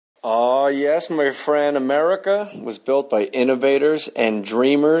Oh, yes, my friend. America was built by innovators and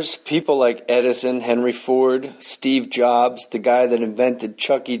dreamers. People like Edison, Henry Ford, Steve Jobs, the guy that invented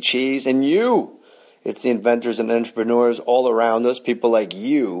Chuck E. Cheese, and you. It's the inventors and entrepreneurs all around us, people like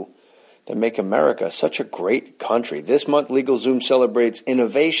you, that make America such a great country. This month, LegalZoom celebrates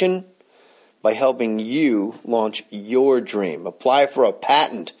innovation by helping you launch your dream. Apply for a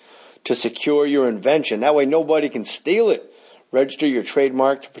patent to secure your invention. That way nobody can steal it. Register your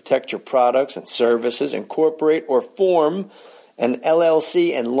trademark to protect your products and services. Incorporate or form an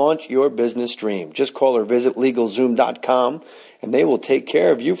LLC and launch your business dream. Just call or visit LegalZoom.com and they will take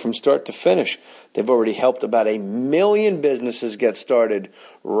care of you from start to finish. They've already helped about 1 million businesses get started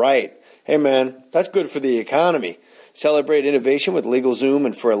right. Hey man, that's good for the economy. Celebrate innovation with LegalZoom,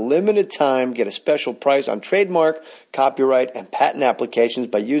 and for a limited time, get a special price on trademark, copyright, and patent applications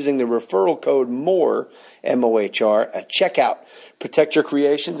by using the referral code MOHR, M-O-H-R, at checkout. Protect your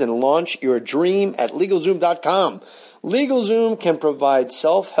creations and launch your dream at LegalZoom.com. LegalZoom can provide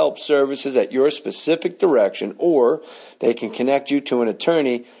self-help services at your specific direction, or they can connect you to an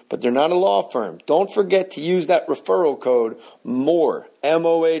attorney, but they're not a law firm. Don't forget to use that referral code MOHR,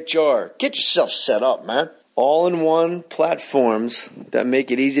 M-O-H-R. Get yourself set up, man. All-in-one platforms that make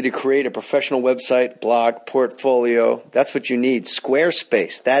it easy to create a professional website, blog, portfolio. That's what you need.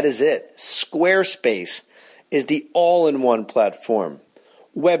 Squarespace. That is it. Squarespace is the all-in-one platform.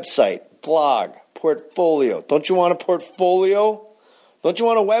 Website, blog, portfolio. Don't you want a portfolio? Don't you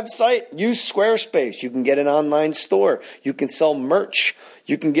want a website? Use Squarespace. You can get an online store. You can sell merch.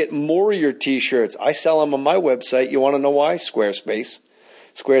 You can get more of your t-shirts. I sell them on my website. You want to know why? Squarespace.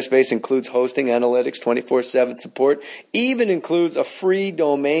 Squarespace includes hosting, analytics, 24/7 support, even includes a free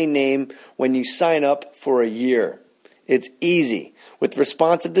domain name when you sign up for a year. It's easy. With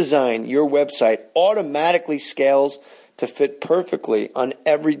responsive design, your website automatically scales to fit perfectly on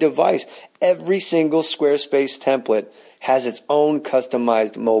every device. Every single Squarespace template has its own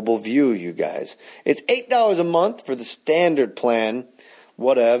customized mobile view, you guys. It's $8 a month for the standard plan.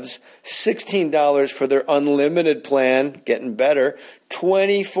 Whatevs. $16 for their unlimited plan, getting better.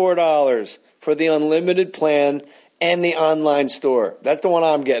 $24 for the unlimited plan and the online store. That's the one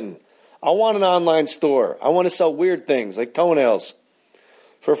I'm getting. I want an online store. I want to sell weird things like toenails.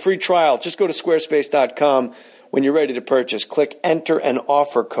 For a free trial, just go to squarespace.com. When you're ready to purchase, click enter an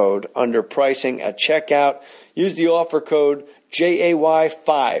offer code under pricing at checkout. Use the offer code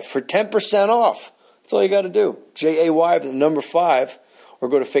JAY5 for 10% off. That's all you got to do. JAY, the number 5. Or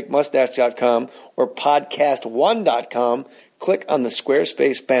go to fakemustache.com or podcast1.com. Click on the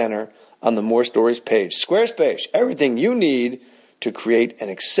Squarespace banner on the More Stories page. Squarespace, everything you need to create an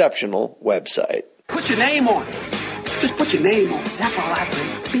exceptional website. Put your name on it. Just put your name on it. That's all I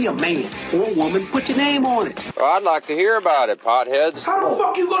say. Be a man or a woman. Put your name on it. Well, I'd like to hear about it, potheads. How the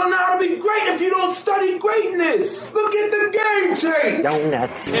fuck you gonna know how to be great if you don't study greatness? Look at the game change.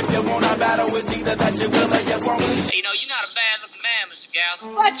 Donuts. If you want a battle, it's either that you will or you won't. You know, you're not a bad-looking man, Mr. Gals.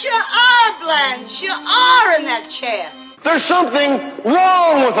 But you are, Blanche. You are in that chair. There's something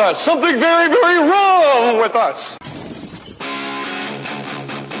wrong with us. Something very, very wrong with us.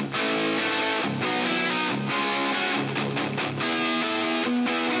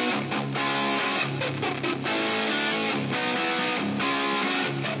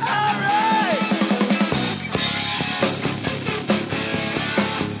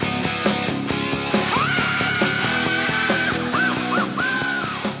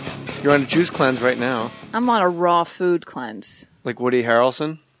 You're on a juice cleanse right now. I'm on a raw food cleanse. Like Woody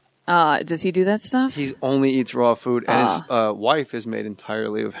Harrelson? Does he do that stuff? He only eats raw food, and his wife is made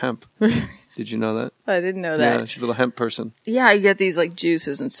entirely of hemp. Did you know that? I didn't know that. Yeah, she's a little hemp person. Yeah, I get these like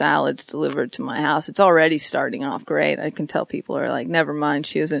juices and salads delivered to my house. It's already starting off great. I can tell people are like, never mind,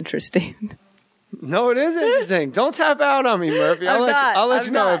 she is interesting. No, it is interesting. Don't tap out on me, Murphy. I'll let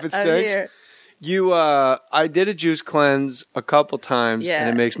you know if it stinks. I did a juice cleanse a couple times, and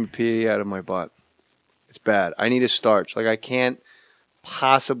it makes me pee out of my butt. It's bad. I need a starch. Like, I can't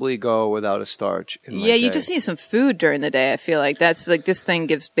possibly go without a starch in my day. You just need some food during the day. I feel like that's like this thing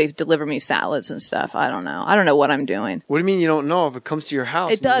they deliver me salads and stuff. I don't know what I'm doing. What do you mean you don't know if it comes to your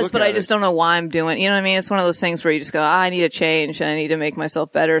house? It does, but I just don't know why I'm doing it. You know what I mean? It's one of those things where you just go, I need a change and I need to make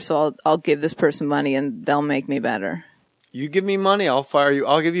myself better, so I'll give this person money and they'll make me better. You give me money, I'll fire you.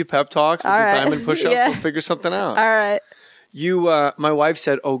 I'll give you pep talks with the diamond push-ups. We'll figure something out. All right. My wife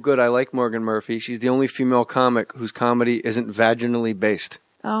said, "Oh, good, I like Morgan Murphy. She's the only female comic whose comedy isn't vaginally based."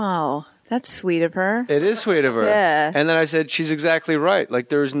 Oh, that's sweet of her. It is sweet of her. Yeah. And then I said, "She's exactly right. Like,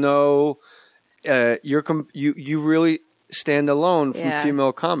 there's no, you really stand alone from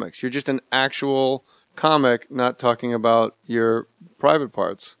female comics. You're just an actual comic, not talking about your private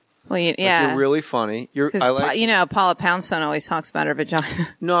parts." Well, Like, yeah. you're really funny. Paula Poundstone always talks about her vagina.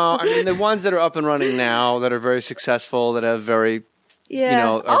 No, I mean the ones that are up and running now, that are very successful, that have very,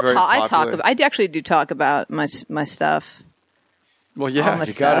 are very popular. I actually do talk about my stuff. Well, yeah,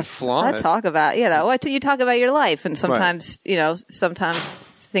 you got to flaunt I it. talk about, you talk about your life, and sometimes, sometimes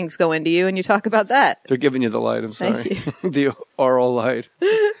things go into you, and you talk about that. They're giving you the light. I'm sorry, Thank you. the oral light.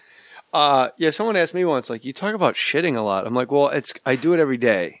 Someone asked me once, like, you talk about shitting a lot. I'm like, well, I do it every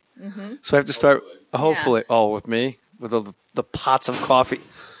day, so I have to start. Hopefully, with me with the pots of coffee.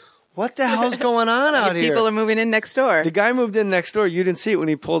 What the hell's going on out here? People are moving in next door. The guy moved in next door. You didn't see it when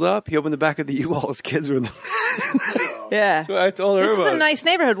he pulled up. He opened the back of the U-Haul. His kids were in the... Yeah. That's what I told her This about. is a nice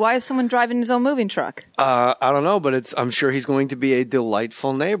neighborhood. Why is someone driving his own moving truck? I don't know, but I'm sure he's going to be a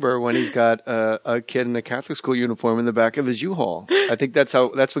delightful neighbor when he's got a kid in a Catholic school uniform in the back of his U-Haul. I think that's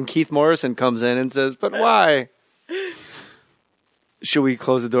when Keith Morrison comes in and says, but why? Should we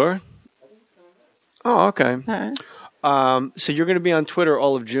close the door? Oh, okay. All right. So you're going to be on Twitter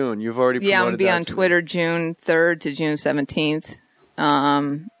all of June. You've already promoted I'm going to be on to Twitter me. June 3rd to June 17th.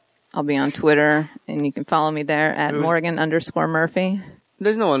 I'll be on Twitter, and you can follow me there at Morgan_Murphy.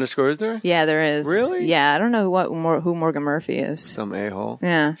 There's no underscore, is there? Yeah, there is. Really? Yeah, I don't know who Morgan Murphy is. Some a-hole.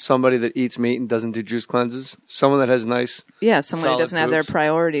 Yeah. Somebody that eats meat and doesn't do juice cleanses. Someone that has nice... Yeah, someone who solid doesn't have their poops.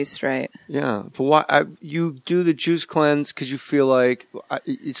 priorities straight. Yeah. But why you do the juice cleanse because you feel like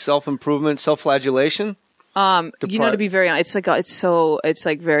it's self-improvement, self-flagellation? To be very honest, it's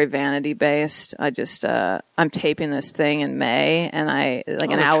like very vanity based. I just I'm taping this thing in May, and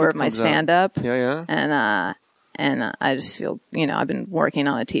an hour of my stand up. Yeah. And I just feel, I've been working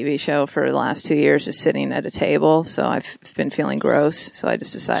on a TV show for the last 2 years, just sitting at a table. So I've been feeling gross. So I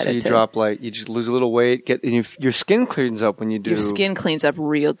just decided you just lose a little weight, your skin cleans up when you do. Your skin cleans up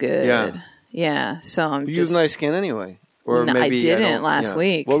real good. Yeah. Yeah. So You have nice skin anyway. Or No, maybe I didn't last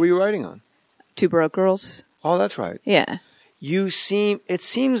week. What were you writing on? Two Broke Girls. Oh, that's right. Yeah. It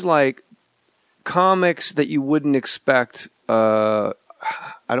seems like comics that you wouldn't expect. I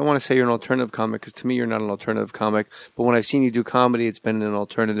don't want to say you're an alternative comic because to me you're not an alternative comic. But when I've seen you do comedy, it's been in an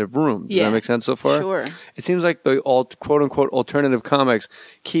alternative room. Does that make sense so far? Sure. It seems like the quote unquote alternative comics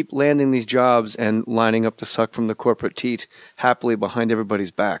keep landing these jobs and lining up to suck from the corporate teat happily behind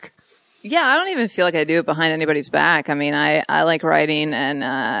everybody's back. Yeah, I don't even feel like I do it behind anybody's back. I mean, I like writing,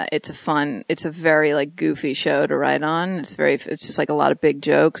 and it's a very like goofy show to write on. It's just like a lot of big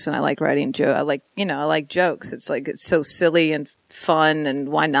jokes, and I like writing I like jokes. It's like it's so silly and fun, and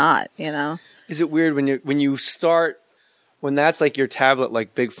why not? Is it weird when you start? When that's like your tablet,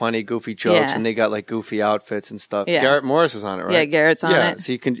 like big, funny, goofy jokes, and they got like goofy outfits and stuff. Yeah. Garrett Morris is on it, right? Yeah, Garrett's on it.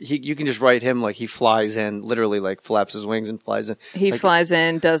 So you can just write him like he flies in, literally like flaps his wings and flies in. He flies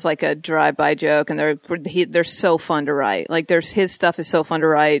in, does like a drive-by joke, and they're so fun to write. Like his stuff is so fun to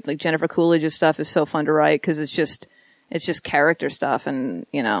write. Like Jennifer Coolidge's stuff is so fun to write because it's just character stuff, and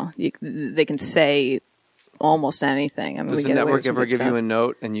they can say almost anything. I mean, Does the network ever give you a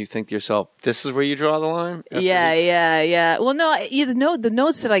note and you think to yourself, this is where you draw the line? Yeah. Well, no, the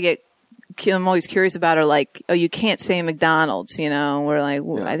notes that I get, I'm always curious about are like, oh, you can't say McDonald's, We're like,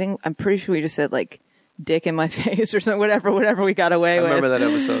 I'm pretty sure we just said like dick in my face or something, whatever we got away with. I remember that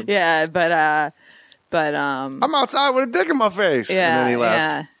episode. Yeah, but I'm outside with a dick in my face. Yeah, and then he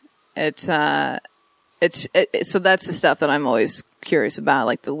laughed. Yeah. So that's the stuff that I'm always curious about,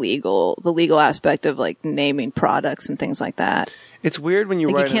 like the legal aspect of like naming products and things like that. It's weird when you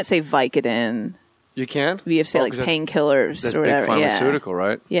like write. You can't say Vicodin. You can't? You have to say like painkillers that's or whatever. Big pharmaceutical,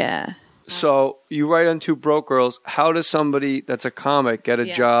 right? Yeah. So you write on Two Broke Girls. How does somebody that's a comic get a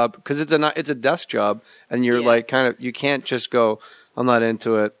job? Because it's a desk job, and you're like kind of you can't just go. I'm not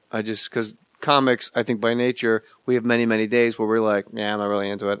into it. Because comics, I think by nature, we have many, many days where we're like, yeah, I'm not really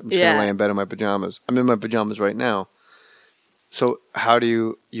into it. I'm just going to lay in bed in my pajamas. I'm in my pajamas right now. So how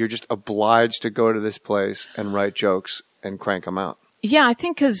do you're just obliged to go to this place and write jokes and crank them out? Yeah, I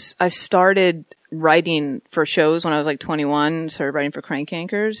think because I started writing for shows when I was like 21, started writing for Crank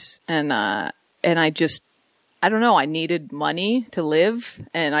Yankers. And I don't know, I needed money to live,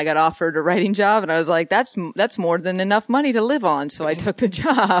 and I got offered a writing job, and I was like, that's more than enough money to live on. So I took the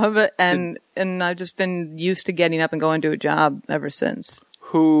job, and I've just been used to getting up and going to a job ever since.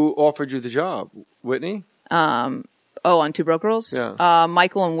 Who offered you the job? Whitney? On Two Broke Girls? Yeah.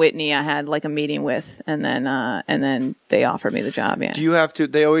 Michael and Whitney I had like a meeting with, and then they offered me the job, yeah. Do you have to,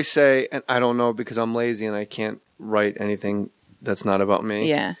 they always say, and I don't know because I'm lazy and I can't write anything that's not about me.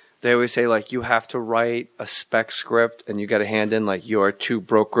 Yeah. They always say, like, you have to write a spec script and you got to hand in, like, your Two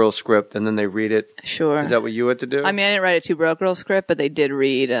Broke Girl script, and then they read it. Sure. Is that what you had to do? I mean, I didn't write a Two Broke Girl script, but they did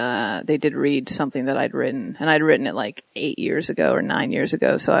read something that I'd written. And I'd written it, like, 8 years ago or 9 years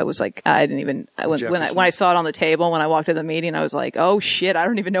ago. So I was like, when I saw it on the table, when I walked to the meeting, I was like, oh, shit, I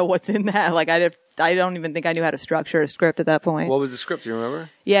don't even know what's in that. Like, I don't even think I knew how to structure a script at that point. What was the script? Do you remember?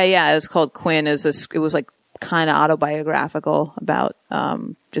 Yeah. It was called Quinn. It was like kind of autobiographical about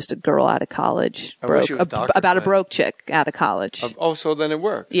just a girl out of college, about a broke chick out of college. So then it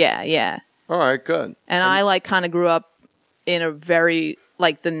worked. Yeah. All right, good. And I like kind of grew up in a very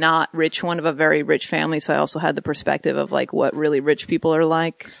like the not rich one of a very rich family, so I also had the perspective of like what really rich people are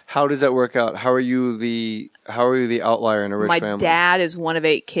like. How does that work out? How are you the outlier in a rich family? My dad is one of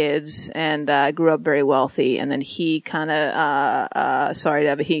 8 kids and grew up very wealthy, and then he kind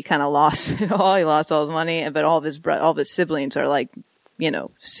of he kind of lost it all. He lost all his money, but all of his siblings are like,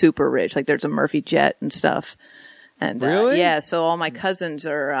 super rich. Like there's a Murphy jet and stuff. And really? Yeah, so all my cousins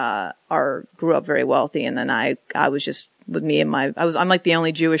grew up very wealthy, and then I was just with me and I'm like the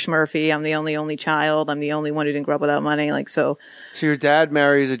only Jewish Murphy. I'm the only child. I'm the only one who didn't grow up without money. Like so. So your dad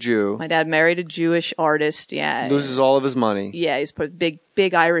marries a Jew. My dad married a Jewish artist. Yeah. Loses all of his money. Yeah, he's put big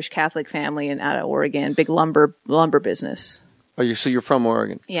Irish Catholic family out of Oregon. Big lumber business. Oh, so you're from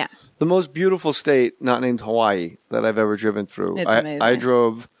Oregon? Yeah. The most beautiful state, not named Hawaii, that I've ever driven through. It's amazing. I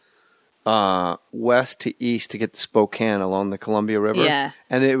drove west to east to get to Spokane along the Columbia River. Yeah.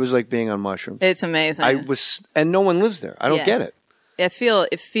 And it was like being on mushrooms. It's amazing. And no one lives there. I don't get it. It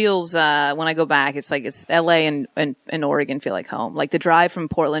feels when I go back, it's like it's LA and Oregon feel like home. Like the drive from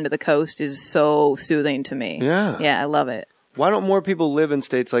Portland to the coast is so soothing to me. Yeah. Yeah, I love it. Why don't more people live in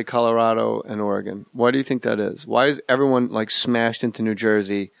states like Colorado and Oregon? Why do you think that is? Why is everyone like smashed into New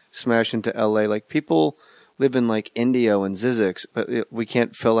Jersey, smashed into LA? Like people live in like Indio and Zizix, but we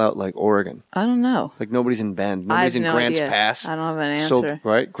can't fill out like Oregon. I don't know. Like nobody's in Bend. Nobody's in Grants Pass. I don't have an answer. So,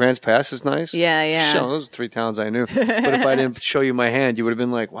 right? Grants Pass is nice? Yeah. Sure, those are 3 towns I knew. But if I didn't show you my hand, you would have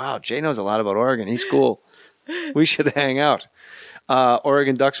been like, wow, Jay knows a lot about Oregon. He's cool. We should hang out.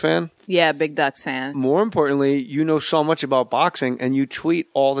 Oregon Ducks fan? Yeah, big Ducks fan. More importantly, you know so much about boxing and you tweet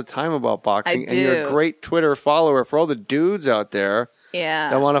all the time about boxing. I do. And you're a great Twitter follower for all the dudes out there. Yeah.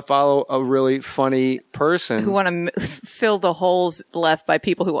 That want to follow a really funny person. Who want to fill the holes left by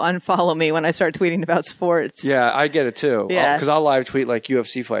people who unfollow me when I start tweeting about sports. Yeah, I get it too. Yeah. Because I'll live tweet like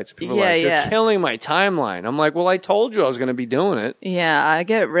UFC fights. People are like, you're killing my timeline. I'm like, well, I told you I was going to be doing it. Yeah, I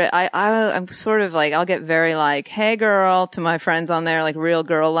get I'm sort of like, I'll get very like, hey girl, to my friends on there, like real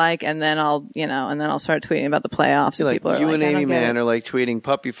girl like, and then I'll start tweeting about the playoffs. And like, people are you like, and Aimee Mann are like tweeting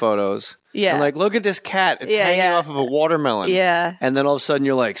puppy photos. Yeah. I'm like, look at this cat. It's hanging off of a watermelon. Yeah. And then all of a sudden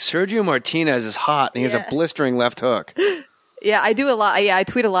you're like, Sergio Martinez is hot and he has a blistering left hook. Yeah, I do a lot. Yeah, I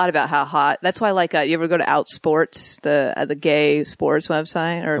tweet a lot about how hot. That's why I like, you ever go to Outsports, the gay sports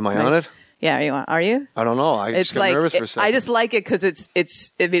website? Or am I on it? Yeah, are you? I don't know. I just got nervous for a second. I just like it because it's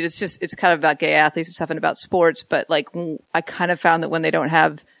kind of about gay athletes and stuff and about sports, but like I kind of found that when they don't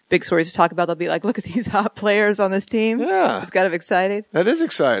have big stories to talk about, they'll be like, look at these hot players on this team. Yeah. It's kind of exciting. That is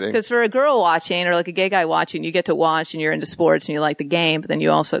exciting. Because for a girl watching or like a gay guy watching, you get to watch and you're into sports and you like the game, but then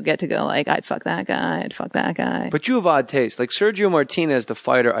you also get to go like, I'd fuck that guy. I'd fuck that guy. But you have odd taste. Like Sergio Martinez, the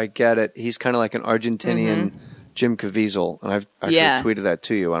fighter, I get it. He's kind of like an Argentinian Jim Caviezel. And I've actually tweeted that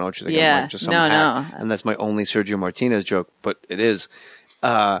to you. I don't want you to think I'm like just some hack. And that's my only Sergio Martinez joke, but it is.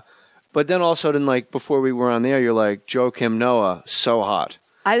 But then all of a sudden, like before we were on the air, you're like, Joakim Noah, so hot.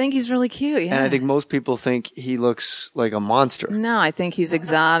 I think he's really cute, yeah. And I think most people think he looks like a monster. No, I think he's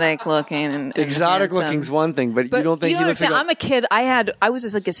exotic looking. And exotic looking's one thing, but you don't think he looks like I'm a kid. I was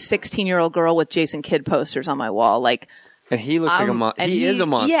just like a 16-year-old girl with Jason Kidd posters on my wall. Like, and he looks like a monster. He is a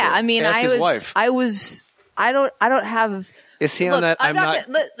monster. Yeah, I mean, Ask his wife. I don't have... Is he on that? I'm not.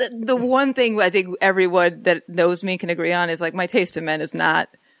 The one thing I think everyone that knows me can agree on is like my taste in men is not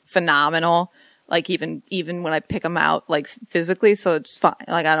phenomenal. Like even when I pick them out like physically, so it's fine.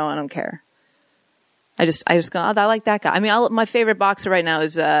 Like I don't care. I just go, oh, I like that guy. I mean, my favorite boxer right now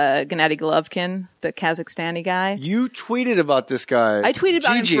is Gennady Golovkin, the Kazakhstani guy. You tweeted about this guy. I tweeted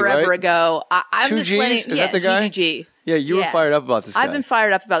about him forever ago. I'm Two just Gs? letting. Is that the guy? GGG. Yeah, you were fired up about this guy. I've been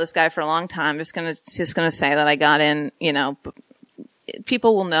fired up about this guy for a long time. Just gonna say that I got in.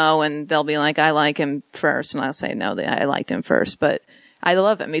 People will know and they'll be like, I like him first, and I'll say no, I liked him first, but. I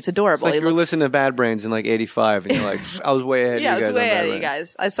love him. He's adorable. It's like you were listening to Bad Brains in like 85 and you're like, I was way ahead of you guys. Yeah, I was way ahead of you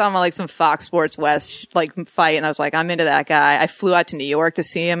guys. I saw him on like some Fox Sports West like fight and I was like, I'm into that guy. I flew out to New York to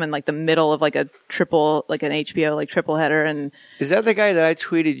see him in like the middle of like an HBO like triple header. And is that the guy that I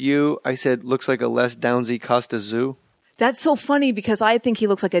tweeted you? I said, looks like a Les Downsy Costa Zoo? That's so funny because I think he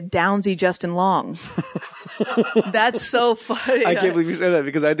looks like a Downsy Justin Long. That's so funny. I can't believe you said that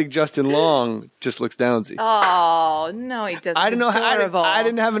because I think Justin Long just looks Downsy. Oh, no, he doesn't. I don't know. I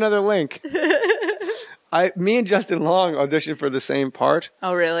didn't have another link. Me and Justin Long auditioned for the same part.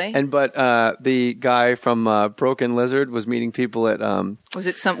 Oh, really? But the guy from Broken Lizard was meeting people at. Was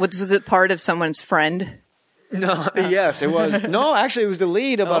it part of someone's friend? No, yes, it was. No, actually, it was the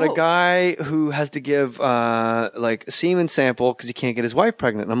lead about a guy who has to give like a semen sample because he can't get his wife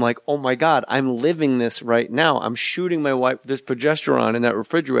pregnant. And I'm like, oh my God, I'm living this right now. I'm shooting my wife with this progesterone in that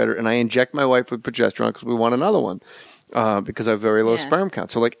refrigerator, and I inject my wife with progesterone because we want another one because I have very low sperm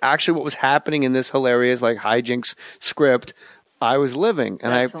count. So like, actually, what was happening in this hilarious like hijinks script, I was living,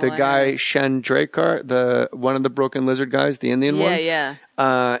 and the guy Shen Drakar, one of the Broken Lizard guys, the Indian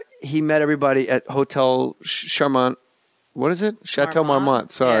one, he met everybody at Hotel Charmant. What is it? Chateau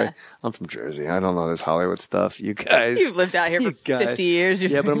Marmont. Sorry. Yeah. I'm from Jersey. I don't know this Hollywood stuff. You guys. You've lived out here for 50 years.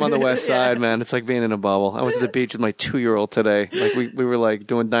 Yeah, but I'm on the west side, man. It's like being in a bubble. I went to the beach with my 2-year-old today. Like we were like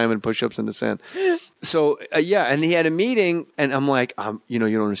doing diamond push-ups in the sand. So, and he had a meeting, and I'm like, you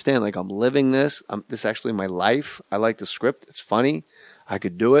don't understand. Like, I'm living this. This is actually my life. I like the script. It's funny. I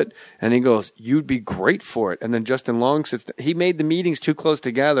could do it. And he goes, you'd be great for it. And then Justin Long he made the meetings too close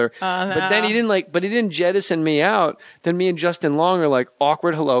together. No. But then he didn't jettison me out. Then me and Justin Long are like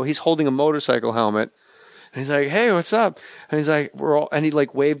awkward hello. He's holding a motorcycle helmet. And he's like, hey, what's up? And he's like, and he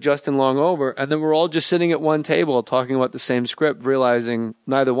like waved Justin Long over. And then we're all just sitting at one table talking about the same script, realizing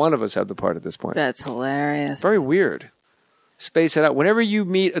neither one of us have the part at this point. That's hilarious. Very weird. Space it out. Whenever you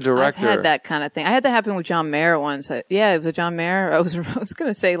meet a director, I've had that kind of thing. I had that happen with John Mayer once. It was John Mayer. I was going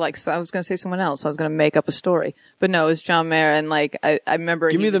to say someone else. I was going to make up a story, but no, it was John Mayer. And like I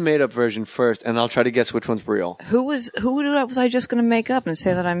remember. Give me the made up version first, and I'll try to guess which one's real. Who was I just going to make up and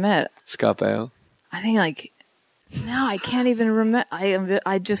say that I met? Scott Baio. I think no, I can't even remember.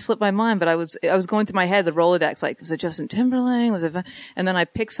 I just slipped my mind, but I was going through my head the Rolodex. Like, was it Justin Timberlake? Was it? And then I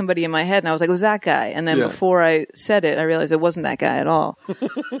picked somebody in my head, and I was like, it was that guy. And then before I said it, I realized it wasn't that guy at all.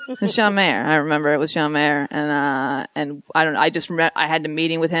 It's John Mayer. I remember it was John Mayer, and I don't know. I just remember I had a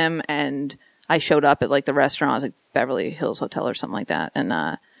meeting with him, and I showed up at like the restaurant. I was like Beverly Hills Hotel or something like that,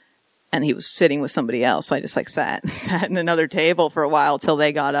 and he was sitting with somebody else. So I just like sat in another table for a while till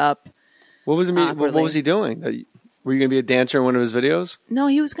they got up. What was the meeting? What was he doing? Were you going to be a dancer in one of his videos? No,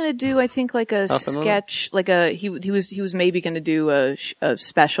 he was going to do, I think, like a sketch, like he was maybe going to do a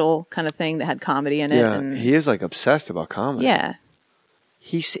special kind of thing that had comedy in it. Yeah, and he is like obsessed about comedy. Yeah.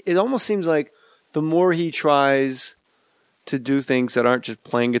 It almost seems like the more he tries to do things that aren't just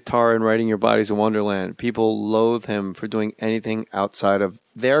playing guitar and writing Your Body's a Wonderland, people loathe him for doing anything outside of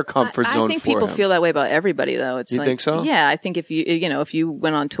their comfort zone. I think people feel that way about everybody, though. It's you think so? Yeah, I think if you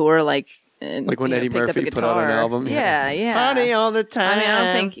went on tour, like when Eddie Murphy put out an album. Yeah. Party all the time. I mean, I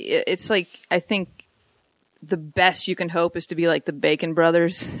don't think it's like, I think the best you can hope is to be like the Bacon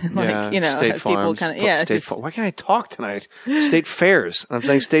Brothers. State Farms. People why can't I talk tonight? State Fairs. I'm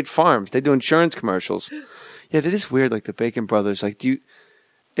saying State Farms. They do insurance commercials. Yeah, it is weird, like the Bacon Brothers. Like,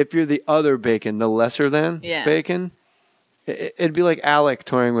 if you're the other Bacon, the lesser than Bacon, it'd be like Alec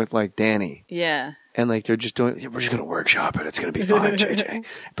touring with like Danny. Yeah. And like they're just doing, we're just going to workshop it. It's going to be fine, JJ.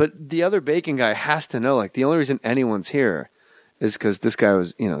 But the other Bacon guy has to know, like the only reason anyone's here is because this guy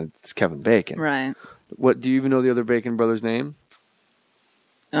was, it's Kevin Bacon. Right. What, do you even know the other Bacon brother's name?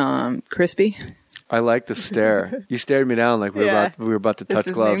 Crispy. I like the stare. You stared me down like we were about to touch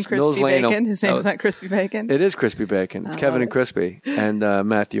gloves. His name is not Crispy Bacon. It is Crispy Bacon. It's Kevin and Crispy and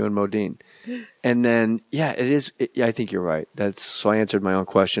Matthew and Modine. And then, it is. I think you're right. So I answered my own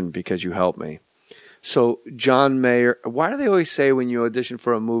question because you helped me. So John Mayer, why do they always say when you audition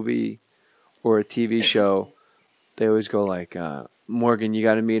for a movie or a TV show, they always go like, Morgan, you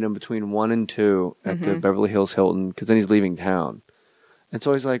got to meet him between 1 and 2 at the Beverly Hills Hilton because then he's leaving town. And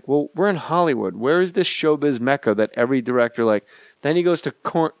so he's like, well, we're in Hollywood. Where is this showbiz mecca that every director like? Then he goes to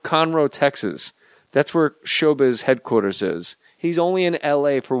Conroe, Texas. That's where showbiz headquarters is. He's only in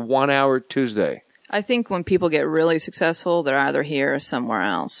L.A. for 1 hour Tuesday. I think when people get really successful, they're either here or somewhere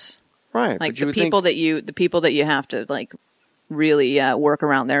else. Right. Like the people that you have to like really work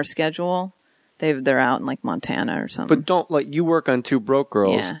around their schedule. They're out in like Montana or something. But you work on Two Broke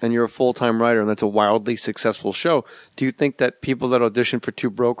Girls and you're a full-time writer and that's a wildly successful show. Do you think that people that audition for Two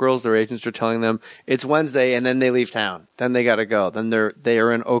Broke Girls, their agents are telling them it's Wednesday and then they leave town. Then they got to go. Then they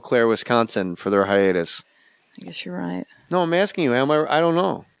are in Eau Claire, Wisconsin for their hiatus. I guess you're right. No, I'm asking you. I don't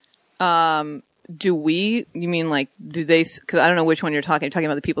know. You mean like, do they, because I don't know which one you're talking. You're talking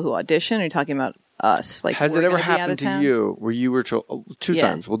about the people who audition or you're talking about us? Like, has it ever happened to you where you were told, two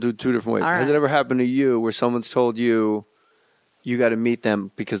times, we'll do two different ways. Right. Has it ever happened to you where someone's told you, you got to meet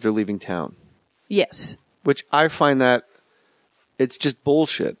them because they're leaving town. Yes. Which I find that it's just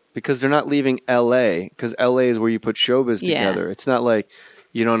bullshit because they're not leaving L.A. because L.A. is where you put showbiz together. It's not like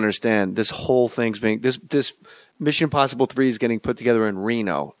you don't understand. This whole thing's being this Mission Impossible 3 is getting put together in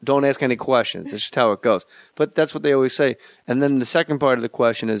Reno. Don't ask any questions. It's just how it goes. But that's what they always say. And then the second part of the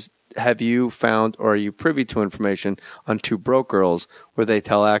question is, have you found or are you privy to information on Two Broke Girls where they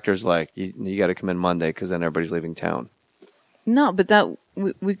tell actors like, you got to come in Monday because then everybody's leaving town? No, but that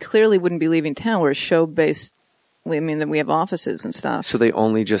we clearly wouldn't be leaving town. We're show-based. I mean, that we have offices and stuff. So they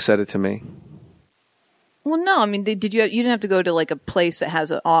only just said it to me? Well, no. I mean, you didn't have to go to like a place that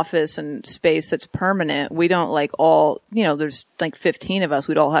has an office and space that's permanent. We don't like all, there's like 15 of us.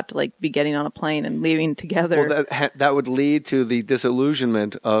 We'd all have to like be getting on a plane and leaving together. Well, that would lead to the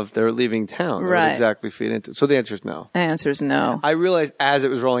disillusionment of their leaving town. Right. That would exactly feed into. So the answer is no. The answer is no. I realized as it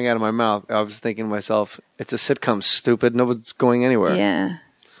was rolling out of my mouth, I was thinking to myself, it's a sitcom, stupid. Nobody's going anywhere. Yeah.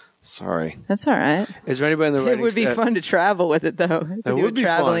 Sorry. That's all right. Is there anybody in the writing It would be fun to travel with it, though. That would be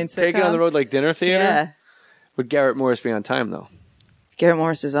fun. Take it on the road like dinner theater? Yeah. Would Garrett Morris be on time, though? Garrett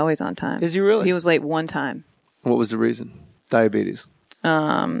Morris is always on time. Is he really? He was late one time. What was the reason? Diabetes.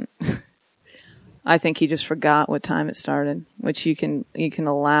 I think he just forgot what time it started, which you can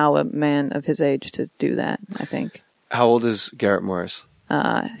allow a man of his age to do that, I think. How old is Garrett Morris?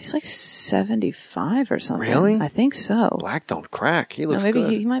 He's like 75 or something. Really? I think so. Black don't crack. He looks maybe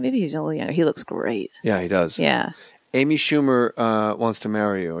good. Maybe he's a little younger. He looks great. Yeah, he does. Yeah. Amy Schumer wants to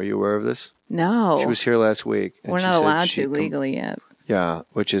marry you. Are you aware of this? No. She was here last week. We're not allowed to legally yet. Yeah,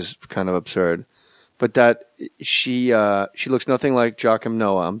 which is kind of absurd. But that she looks nothing like Joachim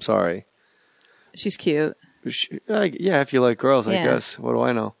Noah. I'm sorry. She's cute. Yeah, if you like girls, I guess. What do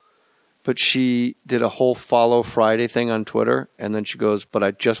I know? But she did a whole Follow Friday thing on Twitter, and then she goes, but I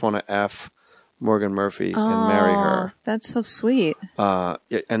just want to F Morgan Murphy and marry her. That's so sweet. And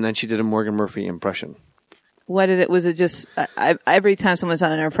then she did a Morgan Murphy impression. Was it just, every time someone's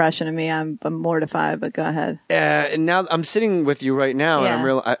done an impression of me, I'm mortified, but go ahead. And now I'm sitting with you right now, Yeah.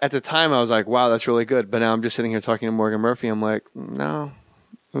 and at the time I was like, wow, that's really good. But now I'm just sitting here talking to Morgan Murphy. I'm like, no,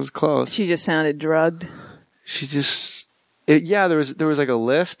 it was close. She just sounded drugged. She just... there was like a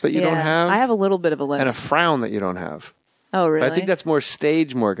lisp that you don't have. I have a little bit of a lisp. And a frown that you don't have. Oh, really? But I think that's more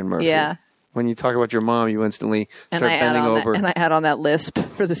stage Morgan Murphy. Yeah. When you talk about your mom, you instantly start bending over. And I add on that lisp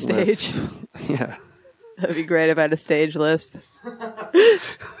for the stage. Yeah. That'd be great if I had a stage lisp.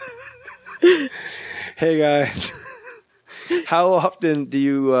 Hey, guys. How often do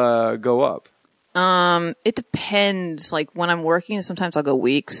you go up? It depends. Like when I'm working, sometimes I'll go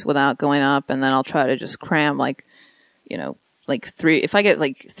weeks without going up, and then I'll try to just cram like three. If I get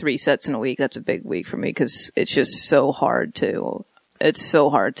like 3 sets in a week, that's a big week for me because it's just so hard to. It's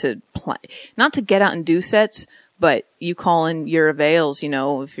so hard to plan. Not to get out and do sets, but you call in your avails.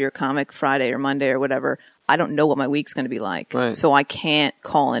 If you're a comic Friday or Monday or whatever, I don't know what my week's going to be like, right. So I can't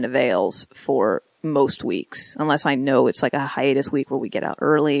call in avails for most weeks unless I know it's like a hiatus week where we get out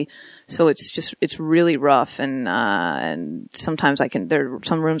early. So it's really rough, and sometimes there are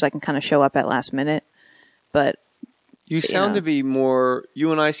some rooms I can kind of show up at last minute, but. You sound to be more,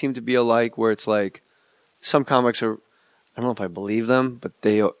 you and I seem to be alike where it's like some comics are, I don't know if I believe them, but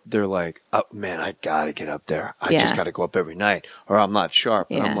they're like, oh man, I got to get up there. I just got to go up every night or I'm not sharp.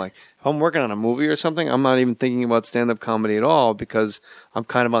 And I'm like, if I'm working on a movie or something, I'm not even thinking about stand-up comedy at all because I'm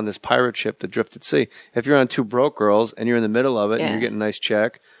kind of on this pirate ship adrift at sea. If you're on Two Broke Girls and you're in the middle of it and you're getting a nice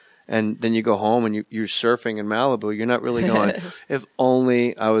check, and then you go home and you're surfing in Malibu, you're not really going, if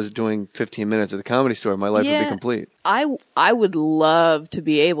only I was doing 15 minutes at the Comedy Store, my life would be complete. I would love to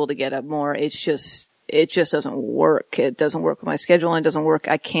be able to get up more. It just doesn't work. It doesn't work with my schedule and it doesn't work.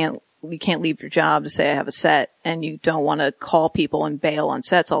 You can't leave your job to say I have a set and you don't want to call people and bail on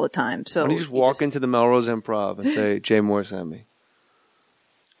sets all the time. So why don't you just walk into the Melrose Improv and say, Jay Mohr sent me?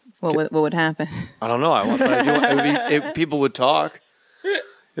 What would happen? I don't know. People would talk.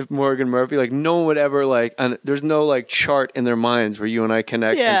 If Morgan Murphy, like no one would ever and there's no chart in their minds where you and I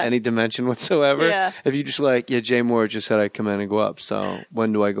connect in any dimension whatsoever. Yeah. If you just Jay Mohr just said I'd come in and go up. So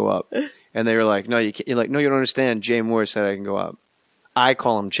when do I go up? And they were like, no, you can't. You're like, no, you don't understand. Jay Mohr said I can go up. I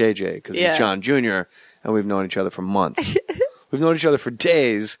call him JJ because he's John Jr. and we've known each other for months. We've known each other for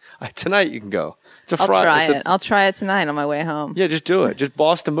days. Tonight you can go. I'll try it tonight on my way home. Yeah, just do it. Just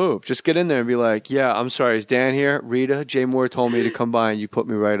boss the move. Just get in there and be like, yeah, I'm sorry. Is Dan here? Rita, Jay Mohr told me to come by and you put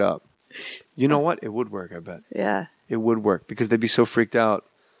me right up. You know what? It would work, I bet. Yeah. It would work because they'd be so freaked out.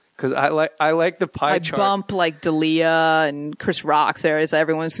 Because I like the pie chart. I bump like D'Elia and Chris Rock's areas.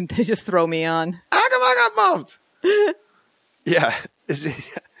 They just throw me on. How come I got bumped? Yeah.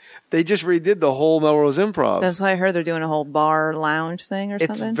 They just redid the whole Melrose Improv. That's why I heard they're doing a whole bar lounge thing or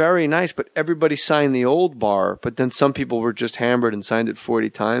something. It's very nice, but everybody signed the old bar, but then some people were just hammered and signed it 40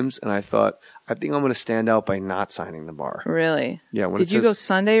 times, and I thought, I think I'm going to stand out by not signing the bar. Really? Yeah. Did you go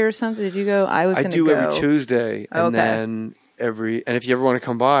Sunday or something? Did you go? I was going to go. I do every Tuesday, and then and if you ever want to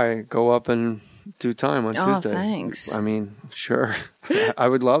come by, go up and do time on Tuesday. Oh, thanks. I mean, sure. I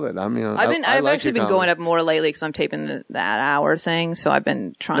would love it. I mean, I've actually been going up more lately because I'm taping that hour thing. So I've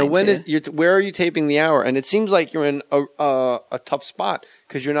been trying. Now, where are you taping the hour? And it seems like you're in a tough spot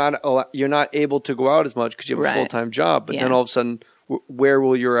because you're not able to go out as much because you have a full-time job. But then all of a sudden, where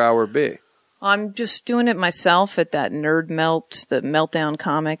will your hour be? I'm just doing it myself at that Nerd Melt, the Meltdown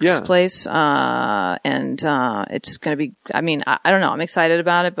Comics place. And it's going to be, I mean, I don't know. I'm excited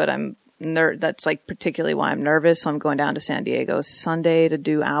about it, but that's like particularly why I'm nervous. So I'm going down to San Diego Sunday to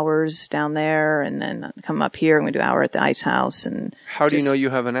do hours down there and then come up here. I'm going to do an hour at the Ice House. And how do you know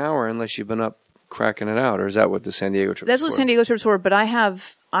you have an hour unless you've been up cracking it out? Or is that what the San Diego trip That's is what for? San Diego trip's for. But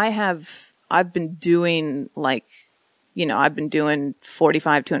I've been doing I've been doing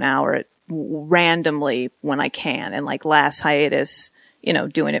 45 to an hour randomly when I can. And like last hiatus,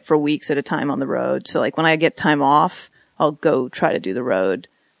 doing it for weeks at a time on the road. So like when I get time off, I'll go try to do the road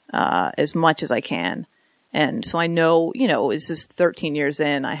as much as I can. And so I know, it's just 13 years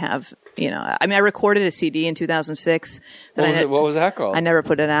in. I have, I recorded a CD in 2006. What was that called? I never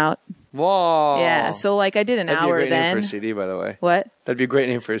put it out. Whoa. Yeah. So like I did an hour That'd be a great then. name for a CD, by the way. What? That'd be a great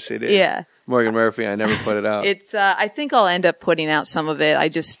name for a CD. Yeah. Morgan Murphy, I never put it out. It's, I think I'll end up putting out some of it.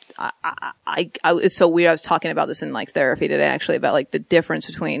 It's so weird. I was talking about this in like therapy today, actually, about like the difference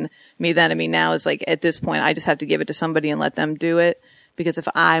between me then and me now is like at this point, I just have to give it to somebody and let them do it. Because if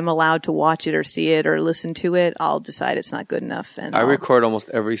I'm allowed to watch it or see it or listen to it, I'll decide it's not good enough. And I record almost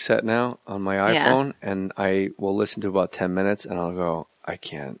every set now on my iPhone, and I will listen to about 10 minutes, and I'll go, I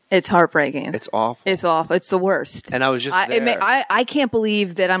can't. It's heartbreaking. It's awful. It's awful. It's the worst. And I was just I can't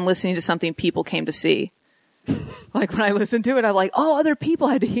believe that I'm listening to something people came to see. Like when I listen to it, I'm like, oh, other people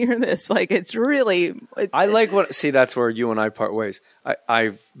had to hear this. Like it's really. That's where you and I part ways.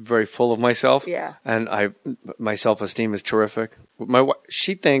 I'm very full of myself. Yeah. And my self-esteem is terrific.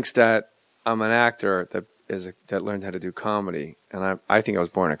 She thinks that I'm an actor that learned how to do comedy, and I think I was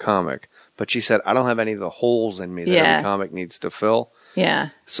born a comic. But she said I don't have any of the holes in me that every comic needs to fill. Yeah.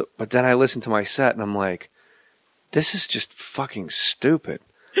 So, but then I listened to my set, and I'm like, this is just fucking stupid.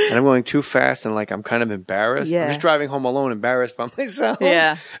 And I'm going too fast, and like I'm kind of embarrassed. Yeah. I'm just driving home alone, embarrassed by myself.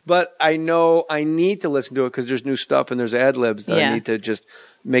 Yeah. But I know I need to listen to it because there's new stuff and there's ad libs that I need to just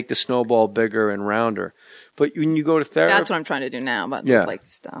make the snowball bigger and rounder. But when you go to therapy, that's what I'm trying to do now. But like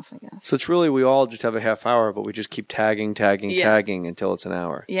stuff, I guess. So it's really we all just have a half hour, but we just keep tagging until it's an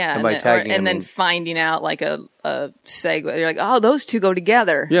hour. Yeah. And by tagging, then finding out like a segue. You're like, oh, those two go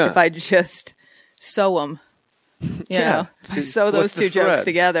together. Yeah. If I just sew them. If I sew those two jokes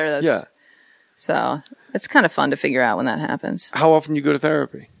together. So it's kind of fun to figure out when that happens. How often do you go to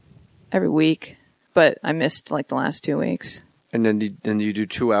therapy? Every week, but I missed like the last 2 weeks. And then you do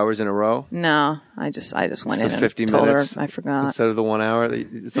 2 hours in a row? No, I just went in 50 and told minutes her I forgot. Instead of the 1 hour,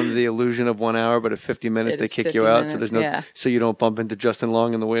 it's under the illusion of 1 hour, but at 50 minutes they kick you out. So you don't bump into Justin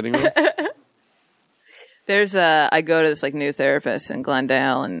Long in the waiting room. I go to this like new therapist in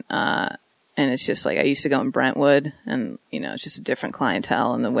Glendale, and it's just like I used to go in Brentwood, and it's just a different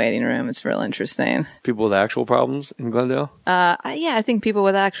clientele in the waiting room. It's real interesting. People with actual problems in Glendale? I think people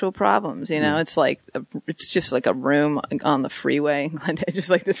with actual problems. It's like it's just like a room on the freeway in Glendale, just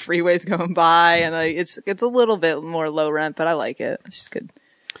like the freeway's going by, and it's a little bit more low rent, but I like it. She's good.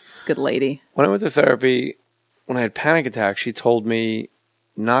 It's a good lady. When I went to therapy, when I had panic attacks, she told me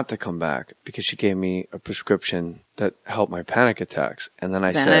not to come back because she gave me a prescription that helped my panic attacks, and then I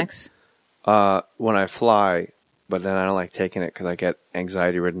Xanax? said. When I fly, but then I don't like taking it because I get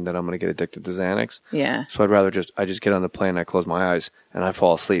anxiety ridden that I'm going to get addicted to Xanax. Yeah. So I'd rather just get on the plane, I close my eyes, and I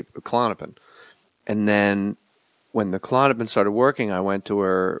fall asleep with Klonopin. And then when the Klonopin started working, I went to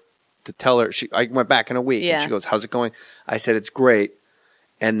her to tell her, I went back in a week, and she goes, how's it going? I said, it's great.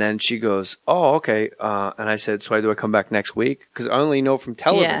 And then she goes, oh, okay. And I said, so do I come back next week? Because I only know from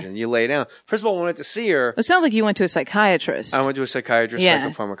television. You lay down. First of all, I wanted to see her. It sounds like you went to a psychiatrist. I went to a psychiatrist,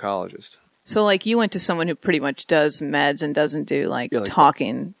 psychopharmacologist. So, like, you went to someone who pretty much does meds and doesn't do, like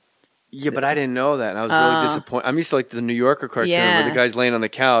talking. Yeah, but I didn't know that. And I was really disappointed. I'm used to, like, the New Yorker cartoon where the guy's laying on the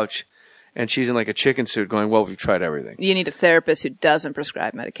couch and she's in, like, a chicken suit going, well, we've tried everything. You need a therapist who doesn't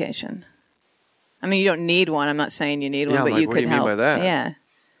prescribe medication. I mean, you don't need one. I'm not saying you need one, but like, you what could do you help. mean by that? Yeah.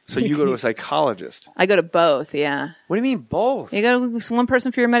 So you go to a psychologist. I go to both, yeah. What do you mean both? You go to one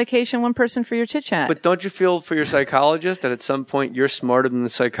person for your medication, one person for your chit-chat. But don't you feel for your psychologist that at some point you're smarter than the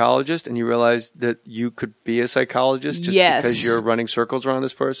psychologist and you realize that you could be a psychologist just because you're running circles around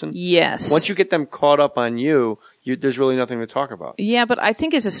this person? Yes. Once you get them caught up on you, there's really nothing to talk about. Yeah, but I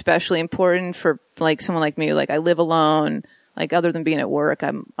think it's especially important for like someone like me. Like I live alone. Like other than being at work,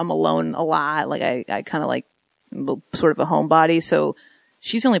 I'm alone a lot. Like I kind of like sort of a homebody. So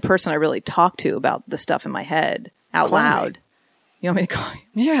she's the only person I really talk to about the stuff in my head out loud. You want me to call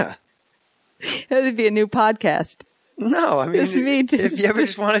you? Yeah. That would be a new podcast. No, I mean, if you ever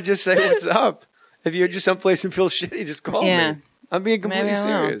just want to just say what's up, if you're just someplace and feel shitty, just call me. I'm being completely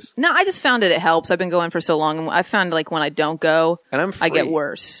serious. No, I just found it helps. I've been going for so long, and I found like when I don't go, and I'm free. I get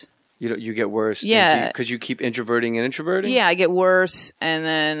worse. You get worse? Yeah. Because you keep introverting and introverting? Yeah, I get worse, and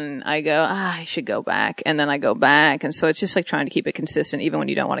then I go, I should go back, and then I go back, and so it's just like trying to keep it consistent even when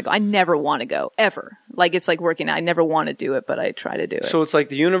you don't want to go. I never want to go, ever. Like it's like working out. I never want to do it, but I try to do it. So it's like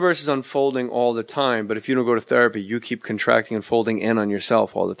the universe is unfolding all the time, but if you don't go to therapy, you keep contracting and folding in on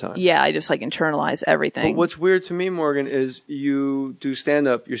yourself all the time. Yeah, I just like internalize everything. But what's weird to me, Morgan, is you do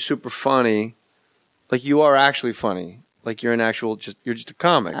stand-up, you're super funny. Like you are actually funny. Like you're you're just a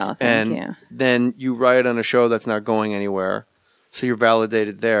comic. Oh, thank you. Then you write on a show that's not going anywhere. So you're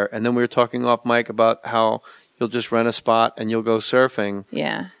validated there. And then we were talking off mic about how you'll just rent a spot and you'll go surfing.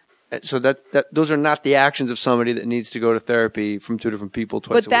 Yeah. So those are not the actions of somebody that needs to go to therapy from two different people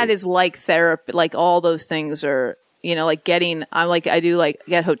twice a week. But that is like therapy. Like all those things are, like I do like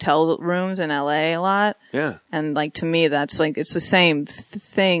get hotel rooms in LA a lot. Yeah. And like to me, that's like, it's the same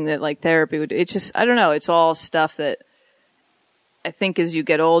thing that like therapy would, it's just, I don't know. It's all stuff that I think as you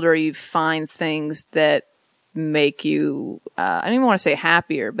get older, you find things that make you, I don't even want to say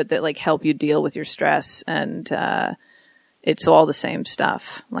happier, but that like help you deal with your stress. And it's all the same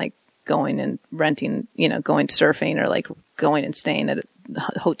stuff, like going and renting, going surfing or like going and staying at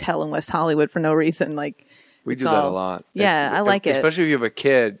a hotel in West Hollywood for no reason. Like we do that a lot. Yeah, I like it. Especially if you have a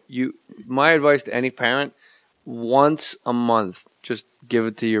kid. My advice to any parent, once a month, just give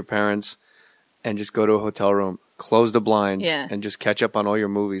it to your parents and just go to a hotel room. Close the blinds and just catch up on all your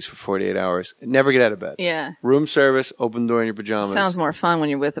movies for 48 hours. Never get out of bed. Yeah. Room service, open door in your pajamas. Sounds more fun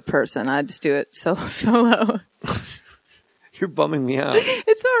when you're with a person. I just do it solo. You're bumming me out.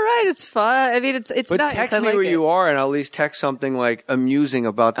 It's all right. It's fun. I mean, it's but nice. Text me where you are, and I'll at least text something like amusing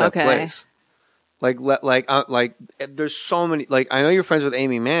about that place. Like there's so many. Like I know you're friends with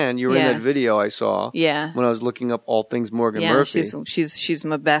Aimee Mann. You were in that video I saw. Yeah. When I was looking up all things Morgan Murphy. She's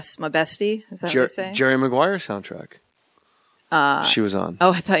my bestie. Is that what they say? Jerry Maguire soundtrack. She was on. Oh,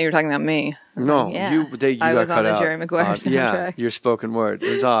 I thought you were talking about me. No, you I got was cut on the out. Jerry Maguire soundtrack. Yeah, your spoken word.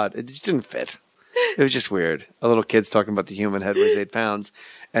 It was odd. It just didn't fit. It was just weird. A little kid's talking about the human head weighs 8 pounds,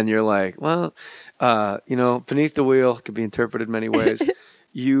 and you're like, well, beneath the wheel could be interpreted many ways.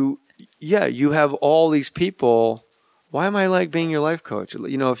 You have all these people. Why am I like being your life coach?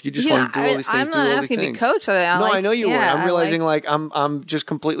 If you just want to do all these things, I'm not asking to be coach. I know you were. I'm realizing I'm just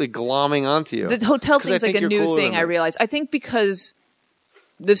completely glomming onto you. The hotel thing's like a new thing. I realize. I think because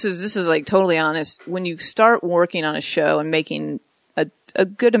this is like totally honest. When you start working on a show and making a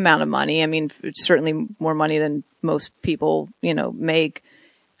good amount of money, I mean, it's certainly more money than most people, make.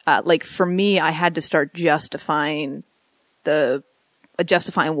 Like for me, I had to start justifying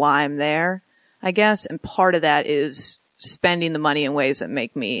why I'm there, I guess. And part of that is spending the money in ways that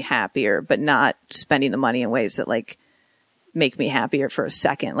make me happier, but not spending the money in ways that like make me happier for a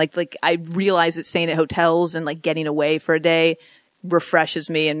second. Like I realize that staying at hotels and like getting away for a day refreshes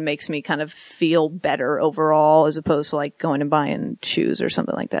me and makes me kind of feel better overall, as opposed to like going and buying shoes or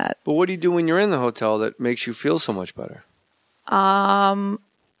something like that. But what do you do when you're in the hotel that makes you feel so much better? I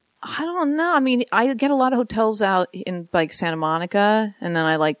don't know. I mean, I get a lot of hotels out in like Santa Monica, and then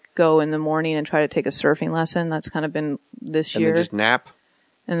I like go in the morning and try to take a surfing lesson. That's kind of been this year. And then just nap?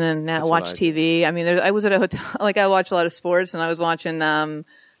 And then watch TV. I mean, I was at a hotel, like I watch a lot of sports, and I was watching when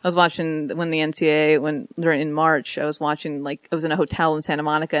the NCAA, in March, I was watching, like, I was in a hotel in Santa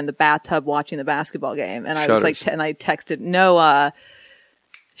Monica in the bathtub watching the basketball game. And I was like, and I texted,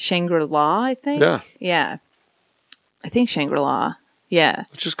 Shangri-La, I think? Yeah. Yeah. I think Shangri-La. Yeah.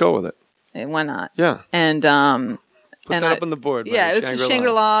 Let's just go with it. Why not? Yeah. And, Put that up on the board. Yeah, it was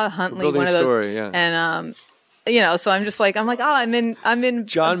Shangri-La, Huntley, one of those. Story, yeah. And, so I'm I'm in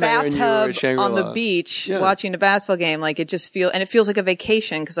John a bathtub on the beach watching a basketball game. Like it feels like a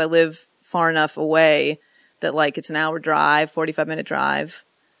vacation because I live far enough away that like it's an hour drive, 45-minute drive.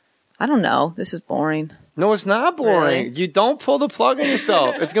 I don't know. This is boring. No, it's not boring. Really? You don't pull the plug on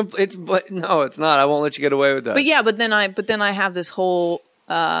yourself. No, it's not. I won't let you get away with that. But then I have this whole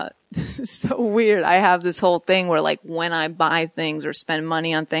this is so weird. I have this whole thing where like when I buy things or spend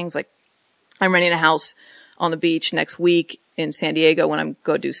money on things, like I'm renting a house on the beach next week in San Diego when I'm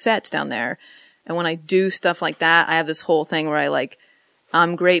go do sets down there. And when I do stuff like that, I have this whole thing where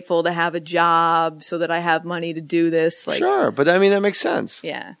I'm grateful to have a job so that I have money to do this. Like, sure, but I mean, that makes sense.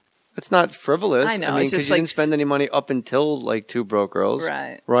 Yeah. It's not frivolous. I know. I mean, it's because just you didn't spend any money up until like Two Broke Girls.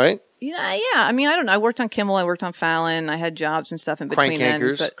 Right. Right? Yeah. I mean, I don't know. I worked on Kimmel. I worked on Fallon. I had jobs and stuff in between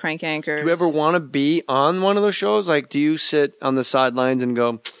then. But Crank Anchors. Do you ever want to be on one of those shows? Like, do you sit on the sidelines and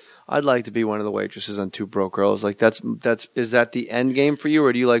go, I'd like to be one of the waitresses on Two Broke Girls? Like, is that the end game for you?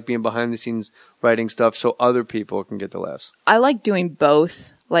 Or do you like being behind the scenes writing stuff so other people can get the laughs? I like doing both.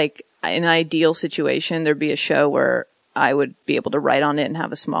 Like, in an ideal situation, there'd be a show where I would be able to write on it and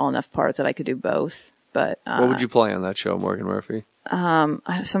have a small enough part that I could do both. But what would you play on that show, Morgan Murphy? I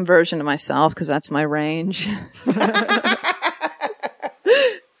have some version of myself because that's my range. That's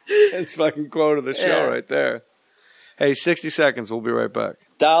fucking quote of the show right there. Hey, 60 seconds. We'll be right back.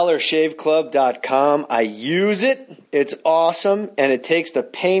 DollarShaveClub.com. I use it. It's awesome, and it takes the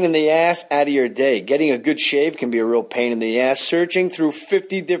pain in the ass out of your day. Getting a good shave can be a real pain in the ass. Searching through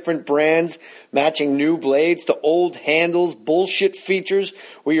 50 different brands, matching new blades to old handles, bullshit features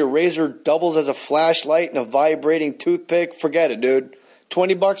where your razor doubles as a flashlight and a vibrating toothpick. Forget it, dude.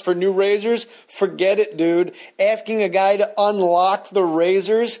 $20 for new razors? Forget it, dude. Asking a guy to unlock the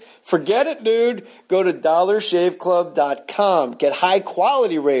razors? Forget it, dude. Go to DollarShaveClub.com. Get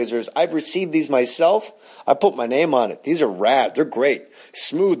high-quality razors. I've received these myself. I put my name on it. These are rad. They're great.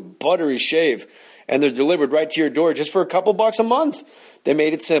 Smooth, buttery shave. And they're delivered right to your door just for a couple bucks a month. They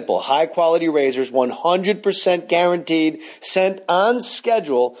made it simple. High-quality razors, 100% guaranteed, sent on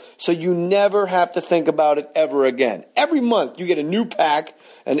schedule, so you never have to think about it ever again. Every month, you get a new pack,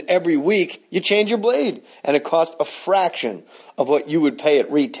 and every week, you change your blade. And it costs a fraction of what you would pay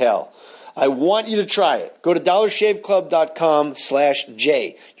at retail. I want you to try it. Go to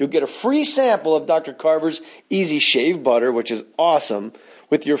DollarShaveClub.com/J. You'll get a free sample of Dr. Carver's Easy Shave Butter, which is awesome,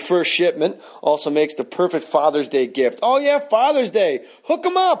 with your first shipment. Also makes the perfect Father's Day gift. Oh, yeah, Father's Day. Hook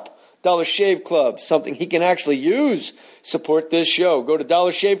him up. Dollar Shave Club, something he can actually use. Support this show. Go to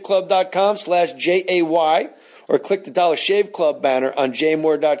DollarShaveClub.com/JAY or click the Dollar Shave Club banner on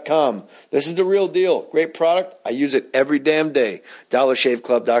jmohr.com. This is the real deal. Great product. I use it every damn day.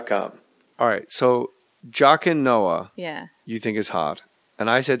 DollarShaveClub.com. All right, so Joaquin Noah, you think is hot. And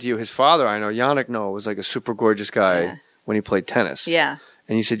I said to you, his father, I know, Yannick Noah, was like a super gorgeous guy when he played tennis. Yeah.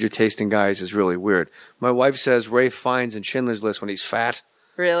 And you said your taste in guys is really weird. My wife says Ralph Fiennes in Schindler's List when he's fat.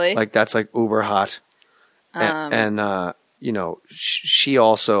 Really? Like, that's like uber hot. And you know, she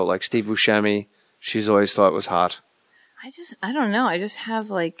also, like Steve Buscemi, she's always thought was hot. I don't know. I just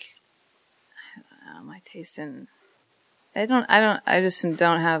have like, my taste in... I just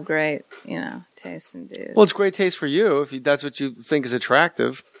don't have great, taste in dudes. Well, it's great taste for you if that's what you think is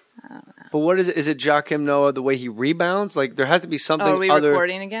attractive. I don't know. But what is it? Is it Joaquin Noah, the way he rebounds? Like, there has to be something other... Oh, are we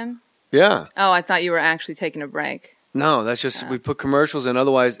recording again? Yeah. Oh, I thought you were actually taking a break. No, that's just, we put commercials in.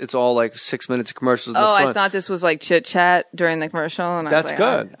 Otherwise, it's all like 6 minutes of commercials in the front. I thought this was like chit-chat during the commercial. And that's I was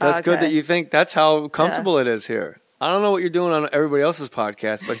good. Like, that's good that you think that's how comfortable it is here. I don't know what you're doing on everybody else's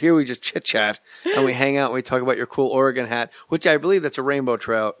podcast, but here we just chit-chat and we hang out and we talk about your cool Oregon hat, which I believe that's a rainbow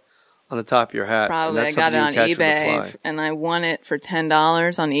trout on the top of your hat. Probably. I got it on eBay and I won it for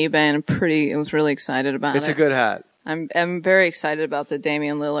 $10 on eBay and I was really excited about it. It's a good hat. I'm very excited about the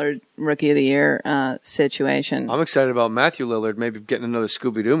Damian Lillard Rookie of the Year situation. I'm excited about Matthew Lillard maybe getting another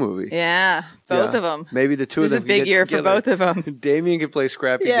Scooby-Doo movie. Yeah, both of them. Maybe the two of them. It's a big year for both of them. Damian can play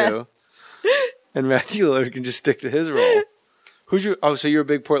Scrappy-Doo. And Matthew Lillard can just stick to his role. So you're a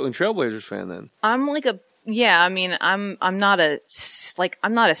big Portland Trailblazers fan then? I'm like I'm not a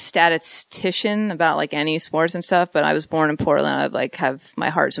statistician about like any sports and stuff, but I was born in Portland. I like have my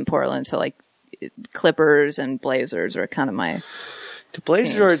heart's in Portland, so like Clippers and Blazers are kind of my The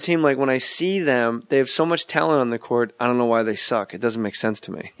Blazers teams. are a team, like when I see them, they have so much talent on the court, I don't know why they suck. It doesn't make sense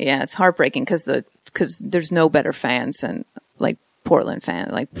to me. Yeah, it's heartbreaking because there's no better fans than like Portland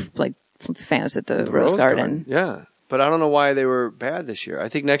fans, like fans at the Rose Garden. Yeah. But I don't know why they were bad this year. I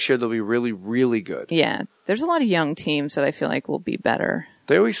think next year they'll be really, really good. Yeah. There's a lot of young teams that I feel like will be better.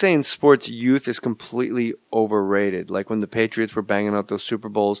 They always say in sports, youth is completely overrated. Like when the Patriots were banging up those Super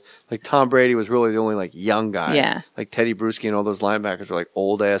Bowls, like Tom Brady was really the only like young guy. Yeah. Like Teddy Bruschi and all those linebackers were like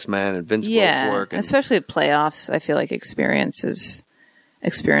old ass men and Vince Wilfork. Especially at playoffs, I feel like experience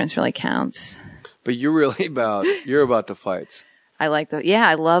really counts. But you're about the fights.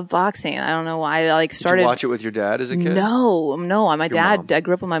 I love boxing. I don't know why. I started. Did you watch it with your dad as a kid? No. My dad. mom. I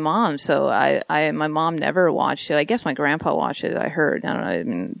grew up with my mom, so my mom never watched it. I guess my grandpa watched it. I heard. I don't know. I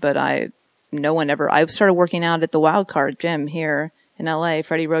mean, but no one ever. I started working out at the Wild Card gym here in L.A.,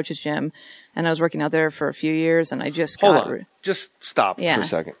 Freddie Roach's gym, and I was working out there for a few years, and I just got. Hold on. Just stop Yeah. for a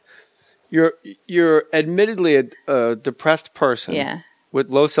second. You're admittedly a depressed person. Yeah. With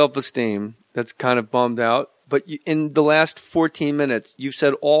low self-esteem that's kind of bummed out. But in the last 14 minutes, you've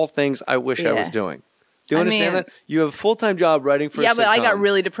said all things I wish I was doing. Do you understand that? You have a full-time job writing for a sitcom. but I got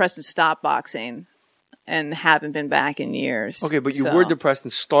really depressed and stopped boxing and haven't been back in years. Okay, but you were depressed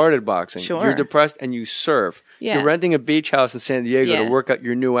and started boxing. Sure. You're depressed and you surf. Yeah. You're renting a beach house in San Diego to work out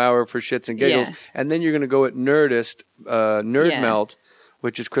your new hour for shits and giggles. Yeah. And then you're going to go at Nerdist, Nerd Melt,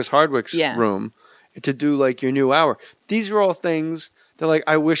 which is Chris Hardwick's room, to do like your new hour. These are all things... They're like,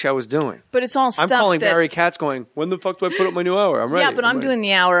 I wish I was doing. But it's all stuff I'm calling Barry Katz going, when the fuck do I put up my new hour? I'm ready. Yeah, but I'm doing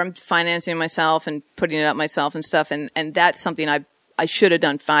the hour. I'm financing it myself and putting it up myself and stuff. And that's something I should have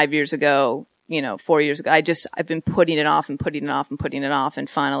done 5 years ago, 4 years ago. I've been putting it off and putting it off and putting it off. And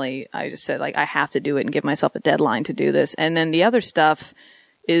finally, I just said, I have to do it and give myself a deadline to do this. And then the other stuff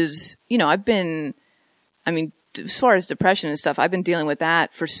is, as far as depression and stuff, I've been dealing with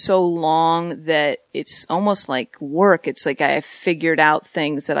that for so long that it's almost like work. It's like I figured out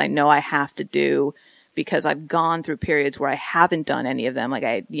things that I know I have to do because I've gone through periods where I haven't done any of them. Like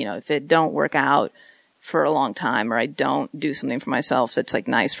if it don't work out for a long time or I don't do something for myself that's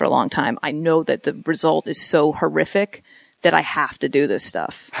nice for a long time, I know that the result is so horrific that I have to do this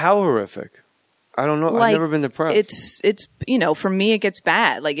stuff. How horrific? I don't know. I've never been depressed. It's for me, it gets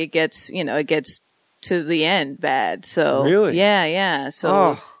bad. It gets to the end bad. So really? Yeah.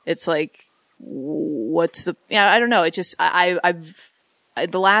 So it's what's the, I don't know. It just, I've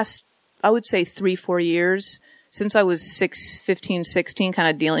the last, I would say 3-4 years since I was 15, 16, kind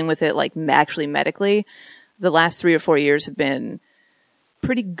of dealing with it, actually medically, the last 3 or 4 years have been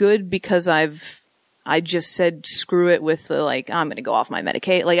pretty good because I just said, screw it with the, I'm going to go off my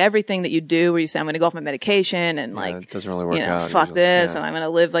medication. Everything that you do where you say, I'm going to go off my medication and it doesn't really work out. Fuck usually. this. And I'm going to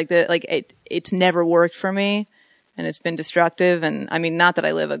live like this. It's never worked for me and it's been destructive. And I mean, not that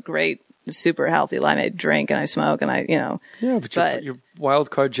I live a great, super healthy life. I drink and I smoke and Yeah, but you're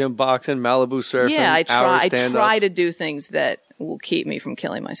wild card gym boxing, Malibu surfing. Yeah, I try to do things that will keep me from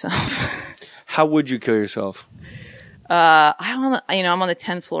killing myself. How would you kill yourself? I'm on the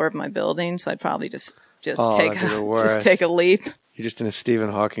 10th floor of my building, so I'd probably just take a leap. You're just in a Stephen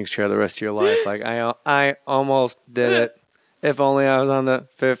Hawking's chair the rest of your life. I almost did it. If only I was on the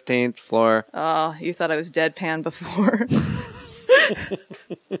 15th floor. Oh, you thought I was deadpan before.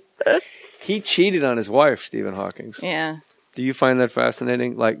 He cheated on his wife, Stephen Hawking's. Yeah. Do you find that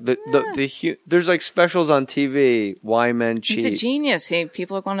fascinating? There's specials on TV. Why men cheat? He's a genius.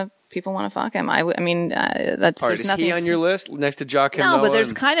 People want to fuck him. I mean, that's. All right, is nothing. he on your list next to Jock Kim? No, but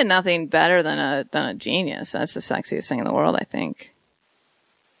there's kind of nothing better than a genius. That's the sexiest thing in the world, I think.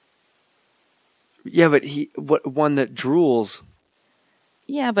 Yeah, but one that drools.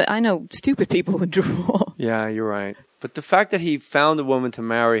 Yeah, but I know stupid people who drool. Yeah, you're right. But the fact that he found a woman to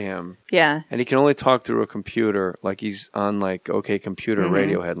marry him. Yeah. And he can only talk through a computer, he's on OK Computer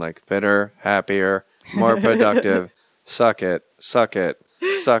Radiohead, fitter, happier, more productive, suck it, suck it,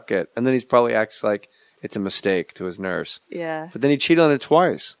 suck it. And then he probably acts like it's a mistake to his nurse. Yeah. But then he cheated on it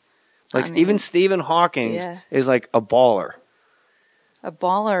twice. Even Stephen Hawking is a baller. A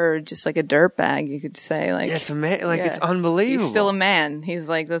baller or just a dirtbag, you could say. It's it's unbelievable. He's still a man. He's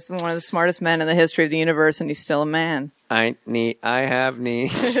this one of the smartest men in the history of the universe, and he's still a man. I have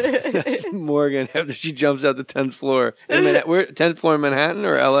needs. That's Morgan after she jumps out the 10th floor. We're 10th floor in Manhattan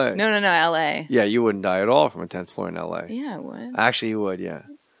or L.A.? No, L.A. Yeah, you wouldn't die at all from a 10th floor in L.A. Yeah, I would. Actually, you would, yeah.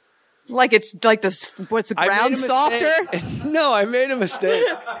 It's what's the ground softer? No, I made a mistake.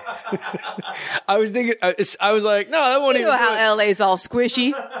 I was thinking, I was like, no, that won't even. You know how LA's all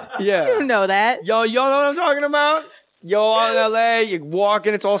squishy. Yeah. You know that. Y'all know what I'm talking about? Y'all in LA, you're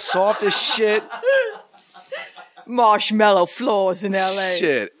walking, it's all soft as shit. Marshmallow floors in LA.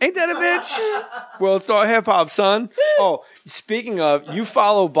 Shit. Ain't that a bitch? World star hip hop, son. Oh, speaking of, you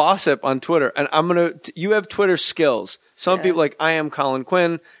follow Bossip on Twitter, and you have Twitter skills. Some people I am Colin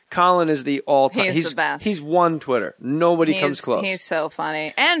Quinn. Colin is the all-time. He's the best. He's won Twitter. Nobody comes close. He's so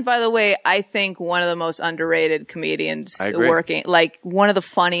funny. And by the way, I think one of the most underrated comedians working. One of the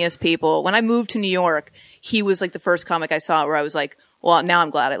funniest people. When I moved to New York, he was the first comic I saw where I was like, Well, now I'm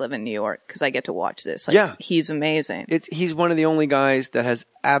glad I live in New York because I get to watch this. Like, Yeah. he's amazing. He's one of the only guys that has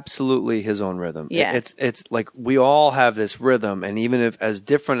absolutely his own rhythm. Yeah. It's like we all have this rhythm, and even if as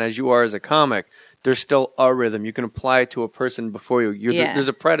different as you are as a comic, there's still a rhythm. You can apply it to a person before you. There's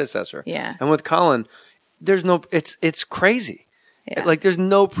a predecessor. Yeah. And with Colin, there's no. It's crazy. Yeah. Like there's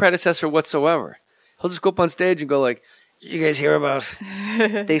no predecessor whatsoever. He'll just go up on stage and go like, "You guys hear about?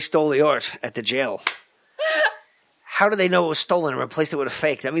 They stole the art at the jail." How do they know it was stolen and replaced it with a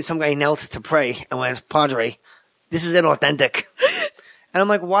fake? That means some guy knelt to pray and went, Padre, this is inauthentic. And I'm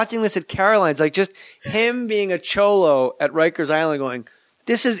like watching this at Caroline's, like just him being a cholo at Rikers Island going,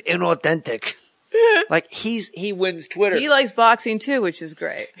 this is inauthentic. Like he wins Twitter. He likes boxing too, which is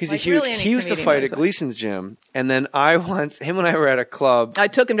great. He's like, a huge, really any he used to comedian fight knows at what- Gleason's gym. And then him and I were at a club. I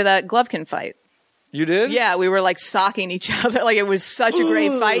took him to that Golovkin fight. You did? Yeah, we were like socking each other. Like it was such a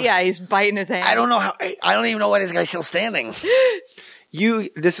great fight. Yeah, he's biting his hand. I don't know how. I don't even know why this guy's still standing.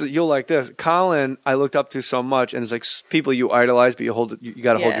 You'll like this. Colin, I looked up to so much, and it's like people you idolize, but you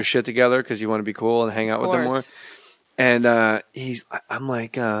got to hold your shit together because you want to be cool and hang out with them more. And I'm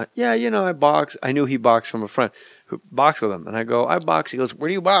like, yeah, I box. I knew he boxed from a friend who boxed with him, and I go, I box. He goes, where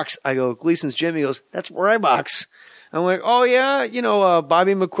do you box? I go, Gleason's gym. He goes, that's where I box. I'm like, oh yeah,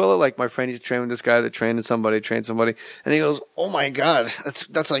 Bobby McQuilla, like my friend, he's trained with this guy that trained somebody. And he goes, oh my God,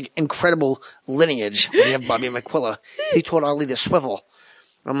 that's like incredible lineage. We have Bobby McQuilla. He taught Ali to swivel.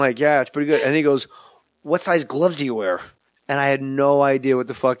 I'm like, yeah, it's pretty good. And he goes, what size gloves do you wear? and I had no idea what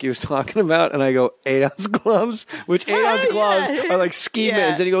the fuck he was talking about. And I go, 8-ounce gloves, which 8-ounce gloves are like ski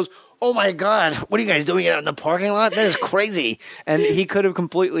mittens. And he goes, oh my God, what are you guys doing out in the parking lot? That is crazy. And he could have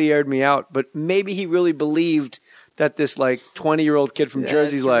completely aired me out, but maybe he really believed that this like 20-year-old kid from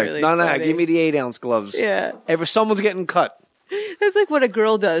Jersey's like, really no, funny. give me the 8-ounce gloves. Yeah. If someone's getting cut. That's like what a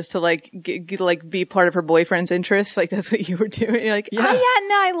girl does to like be part of her boyfriend's interests. Like that's what you were doing. You're like, oh yeah,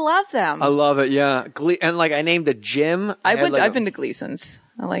 no, I love them. I love it. Yeah, and like I named a gym. I've been to Gleason's.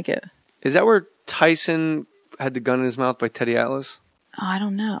 I like it. Is that where Tyson had the gun in his mouth by Teddy Atlas? Oh, I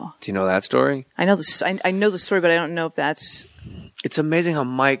don't know. Do you know that story? I know the I know the story, but I don't know if that's. It's amazing how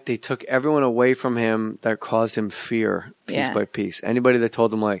Mike, they took everyone away from him that caused him fear piece by piece. Anybody that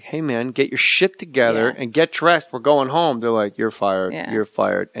told him like, hey man, get your shit together and get dressed. We're going home. They're like, you're fired. Yeah. You're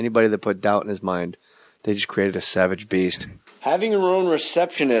fired. Anybody that put doubt in his mind, they just created a savage beast. Having your own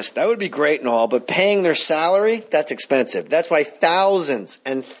receptionist, that would be great and all, but paying their salary, that's expensive. That's why thousands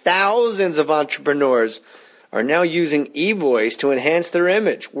and thousands of entrepreneurs are now using eVoice to enhance their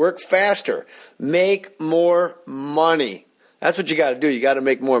image, work faster, make more money. That's what you got to do. You got to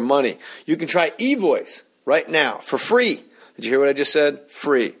make more money. You can try eVoice right now for free. Did you hear what I just said?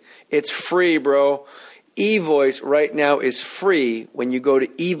 Free. It's free, bro. eVoice right now is free when you go to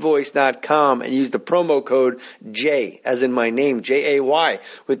evoice.com and use the promo code J, as in my name, Jay.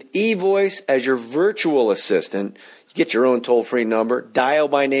 With eVoice as your virtual assistant, you get your own toll-free number, dial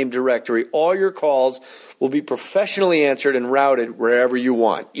by name directory. All your calls will be professionally answered and routed wherever you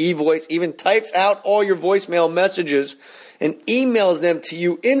want. eVoice even types out all your voicemail messages and emails them to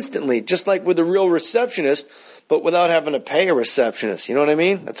you instantly, just like with a real receptionist, but without having to pay a receptionist. You know what I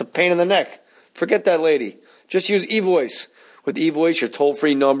mean? That's a pain in the neck. Forget that lady. Just use eVoice. With eVoice, your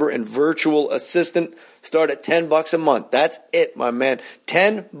toll-free number and virtual assistant start at $10 a month. That's it, my man.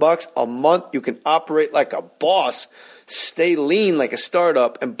 $10 a month. You can operate like a boss, stay lean like a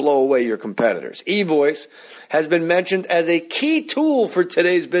startup, and blow away your competitors. eVoice has been mentioned as a key tool for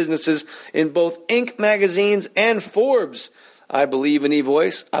today's businesses in both Inc. magazines and Forbes. I believe in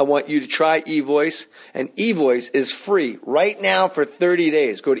eVoice. I want you to try eVoice, and eVoice is free right now for 30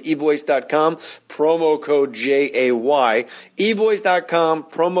 days. Go to eVoice.com, promo code JAY, eVoice.com,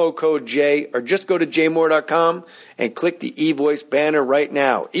 promo code J, or just go to jmohr.com and click the eVoice banner right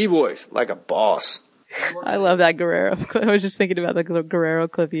now. eVoice, like a boss. I love that Guerrero. I was just thinking about the Guerrero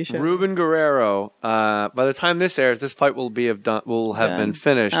clip you showed. Ruben Guerrero. By the time this airs, this fight will have been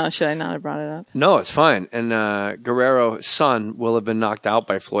finished. Oh, should I not have brought it up? No, it's fine. And Guerrero's son will have been knocked out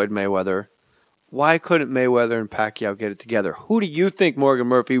by Floyd Mayweather. Why couldn't Mayweather and Pacquiao get it together? Who do you think Morgan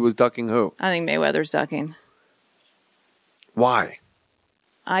Murphy was ducking who? I think Mayweather's ducking. Why?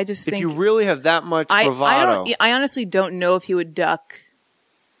 I just think if you really have that much bravado, I honestly don't know if he would duck.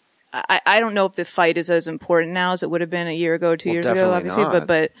 I don't know if the fight is as important now as it would have been a year ago, 2 years ago, obviously. Not.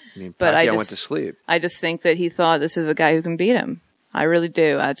 But I just went to sleep. I just think that he thought this is a guy who can beat him. I really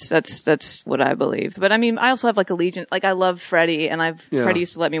do. That's what I believe. But I mean, I also have like allegiance. Like I love Freddie, and Freddie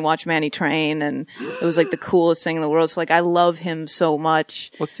used to let me watch Manny train, and it was like the coolest thing in the world. So like I love him so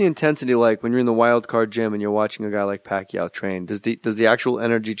much. What's the intensity like when you're in the wild card gym and you're watching a guy like Pacquiao train? Does the actual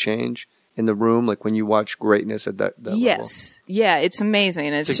energy change? in the room, like when you watch greatness at that level? Yes. Yeah, it's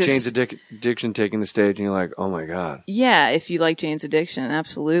amazing. It's like just Jane's Addiction taking the stage, and you're like, oh my God. Yeah, if you like Jane's Addiction,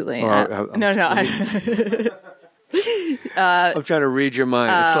 absolutely. I'm trying to read your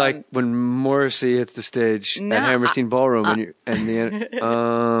mind. It's like when Morrissey hits the stage at Hammerstein Ballroom, and do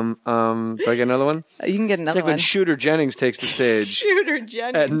I get another one? You can get another it's like one. when Shooter Jennings takes the stage. Shooter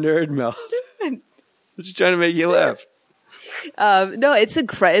Jennings at Nerd Melt. I'm just trying to make you laugh. No,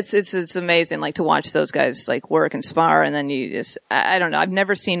 it's amazing, like to watch those guys like work and spar, and then you just I don't know. I've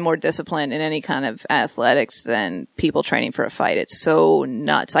never seen more discipline in any kind of athletics than people training for a fight. It's so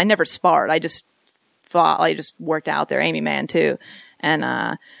nuts. I never sparred. I just worked out there. Aimee Mann too, and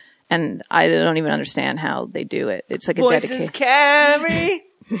I don't even understand how they do it. It's like a dedication. Carry.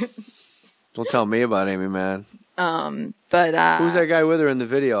 Don't tell me about Aimee Mann. But who's that guy with her in the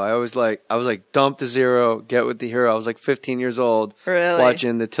video? I was like dump to zero, get with the hero. I was like 15 years old, really?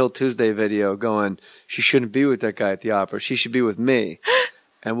 Watching the Till Tuesday video, going, she shouldn't be with that guy at the opera. She should be with me,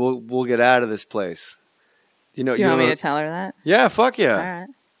 and we'll get out of this place. You want me to tell her that? Yeah, fuck yeah. All right.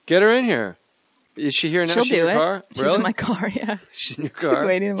 Get her in here. Is she here now? She'll She's do in your car? She's really? in my car, yeah. She's in your car? She's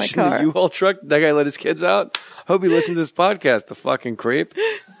waiting in my She's car. in the U-Haul truck? That guy let his kids out? Hope he listens to this podcast, the fucking creep.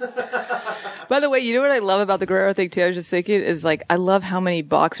 By the way, you know what I love about the Guerrero thing too? I was just thinking is like I love how many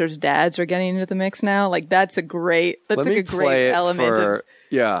boxers' dads are getting into the mix now. Like that's a great element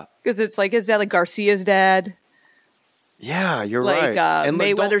yeah. Because it's like his dad, like Garcia's dad. Yeah, you're right. And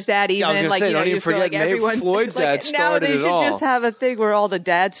Mayweather's dad, even you just go like everyone's Floyd's dad started now they should just have a thing where all the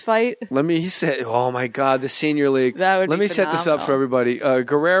dads fight. Let me say, oh my God, the Senior League. That would Let me set this up for everybody.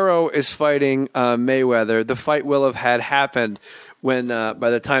 Guerrero is fighting Mayweather. The fight will have happened when by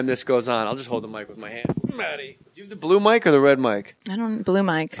the time this goes on. I'll just hold the mic with my hands. Maddie, do you have the blue mic or the red mic? Blue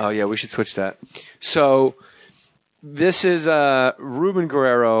mic. Oh yeah, we should switch that. So. This is Ruben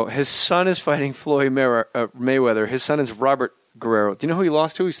Guerrero. His son is fighting Floyd Mayweather. His son is Robert Guerrero. Do you know who he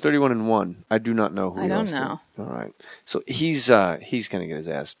lost to? He's 31-1. I do not know who he lost to. I don't know. All right. So he's going to get his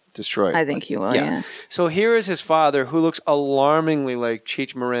ass destroyed. I think he will, yeah. So here is his father, who looks alarmingly like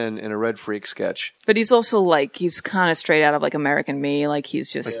Cheech Marin in a Red Freak sketch. But he's also like, he's kind of straight out of like American Me. Like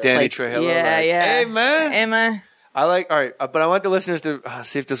he's just like Danny Trejo. Yeah, right? yeah. Hey, man. Hey, man. All right. But I want the listeners to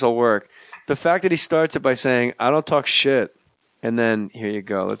see if this will work. The fact that he starts it by saying, I don't talk shit. And then, here you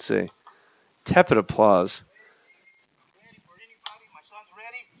go. Let's see. Tepid applause. Ready for anybody? My son's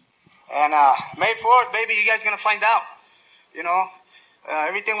ready. And May 4th, baby, you guys going to find out.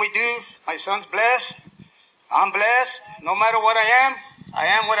 Everything we do, my son's blessed. I'm blessed. No matter what I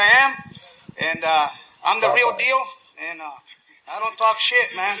am what I am. And I'm the real deal. And I don't talk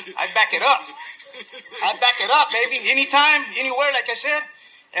shit, man. I back it up. Baby. Anytime, anywhere, like I said.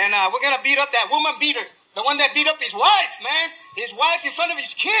 And we're going to beat up that woman beater. The one that beat up his wife, man. His wife in front of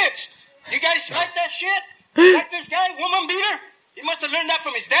his kids. You guys like that shit? Like this guy, woman beater? He must have learned that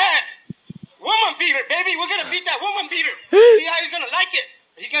from his dad. Woman beater, baby. We're going to beat that woman beater. See how he's going to like it.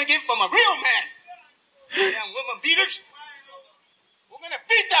 He's going to get it from a real man. Damn woman beaters. We're going to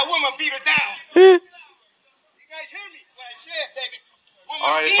beat that woman beater down. You guys hear me? What I said, baby.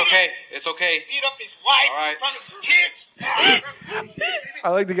 All right, it's okay. It's okay. Beat up his wife in front of his kids. I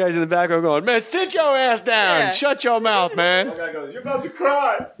like the guys in the background going, man, sit your ass down. Yeah. Shut your mouth, man. The guy goes, you're about to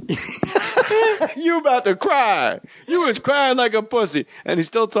cry. You about to cry. You was crying like a pussy. And he's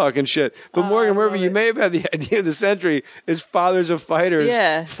still talking shit. But Morgan Murphy, you may have had the idea of the century is fathers of fighters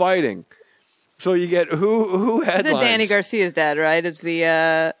fighting. So you get who headlines? Is it Danny Garcia's dad, right?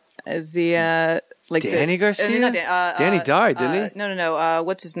 Like Danny Garcia? Danny died, didn't he? No.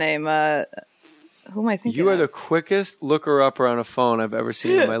 What's his name? Who am I thinking You are of? the quickest looker-upper on a phone I've ever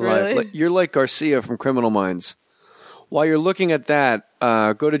seen in my Really? life. You're like Garcia from Criminal Minds. While you're looking at that,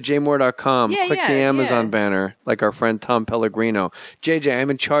 go to jmohr.com, click the Amazon banner, like our friend Tom Pellegrino. JJ, I'm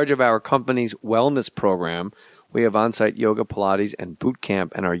in charge of our company's wellness program. We have on-site yoga, Pilates, and boot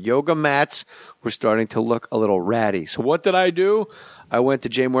camp, and our yoga mats were starting to look a little ratty. So what did I do? I went to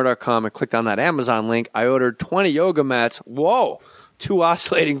jmohr.com and clicked on that Amazon link. I ordered 20 yoga mats. Whoa! 2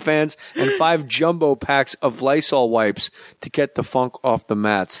 oscillating fans and 5 jumbo packs of Lysol wipes to get the funk off the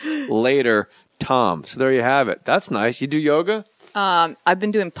mats. Later, Tom. So there you have it. That's nice. You do yoga? I've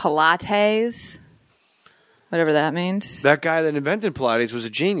been doing Pilates. Whatever that means. That guy that invented Pilates was a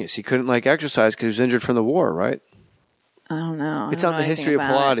genius. He couldn't exercise because he was injured from the war, right? I don't know. It's on the History of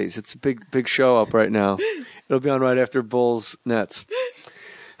Pilates. It's a big show up right now. It'll be on right after Bulls Nets.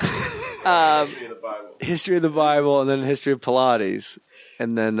 History of the Bible. History of the Bible and then History of Pilates.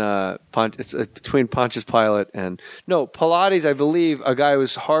 and then it's between Pontius Pilate and Pilates. I believe a guy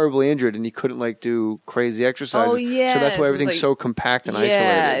was horribly injured and he couldn't like do crazy exercises. Oh yeah, so that's why so everything's like, so compact and isolated.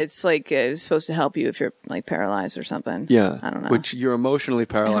 Yeah, it's like it's supposed to help you if you're like paralyzed or something. Yeah, I don't know. Which you're emotionally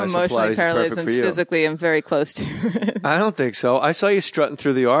paralyzed. I'm emotionally so Pilates paralyzed is perfect and for you. physically I'm very close to it. I don't think so. I saw you strutting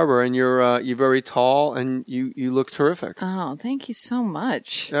through the arbor, and you're very tall, and you look terrific. Oh, thank you so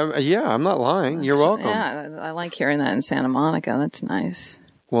much. Yeah, I'm not lying. You're welcome. Yeah, I like hearing that in Santa Monica. That's nice.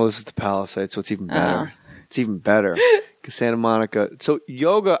 Well, this is the Palisades, so it's even better. It's even better. Because Santa Monica. So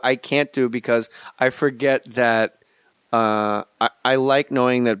yoga I can't do because I forget that I like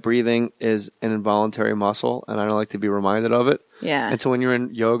knowing that breathing is an involuntary muscle, and I don't like to be reminded of it. Yeah. And so when you're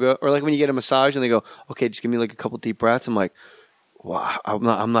in yoga, or like when you get a massage and they go, okay, just give me like a couple deep breaths, I'm like, wow,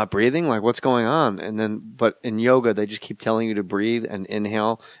 I'm not breathing? Like, what's going on? And then, but in yoga, they just keep telling you to breathe and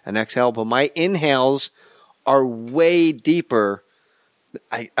inhale and exhale. But my inhales are way deeper.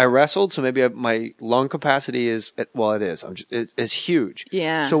 I wrestled, so maybe my lung capacity is, well, it is. It's huge.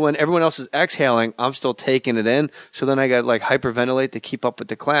 Yeah. So when everyone else is exhaling, I'm still taking it in. So then I got like hyperventilate to keep up with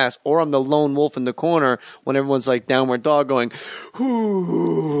the class, or I'm the lone wolf in the corner when everyone's like downward dog going,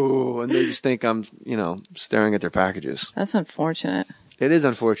 whoo, and they just think I'm, staring at their packages. That's unfortunate. It is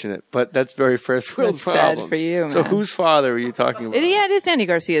unfortunate, but that's very first world That's problems. sad for you, man. So whose father are you talking about? Yeah, it is Danny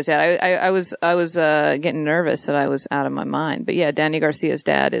Garcia's dad. I was getting nervous that I was out of my mind, but yeah, Danny Garcia's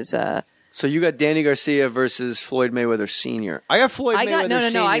dad is. So you got Danny Garcia versus Floyd Mayweather Sr. I got Floyd Mayweather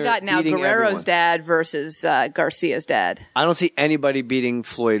Sr. I got now beating Guerrero's everyone. dad versus Garcia's dad. I don't see anybody beating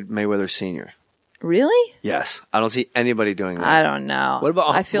Floyd Mayweather Sr. Really? Yes, I don't see anybody doing that. I don't know. What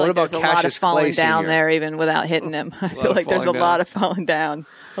about? I feel what like about there's a lot of Cassius falling Clay down Sr.? there, even without hitting him. I feel like there's a falling lot down. of falling down,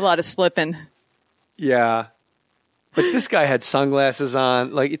 a lot of slipping. Yeah. But this guy had sunglasses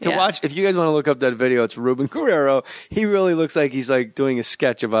on. Like to watch, if you guys want to look up that video, it's Ruben Guerrero. He really looks like he's like doing a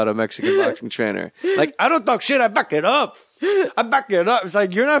sketch about a Mexican boxing trainer. Like, I don't talk shit, I back it up. I back it up. It's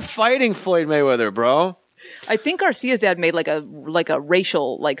like, you're not fighting Floyd Mayweather, bro. I think Garcia's dad made like a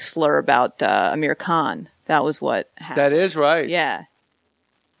racial slur about Amir Khan. That was what happened. That is right. Yeah.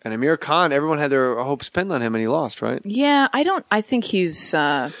 And Amir Khan, everyone had their hopes pinned on him, and he lost, right? Yeah, I think he's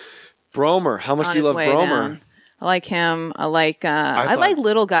Bromer. How much do you love Bromer? Down. I like him. I like like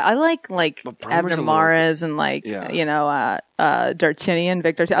little guy. I like Abner Mares and Darchinian,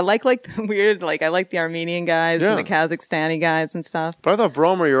 Victor. I like the weird, I like the Armenian guys and the Kazakhstani guys and stuff. But I thought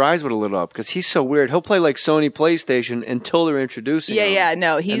Bromer, your eyes would have lit up because he's so weird. He'll play like Sony PlayStation until they're introducing him. Yeah,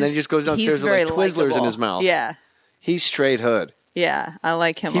 no, and then he just goes downstairs with Twizzlers likable. in his mouth. Yeah. He's straight hood. Yeah, I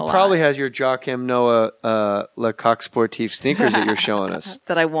like him a lot. He probably has your Joachim Noah Le Coq Sportif sneakers that you're showing us.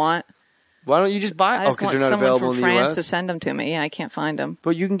 That I want. Why don't you just buy? I just because want they're not someone available from in the France US. to send them to me. Yeah, I can't find them.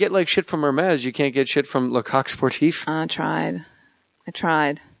 But you can get shit from Hermes. You can't get shit from Le Coq Sportif. I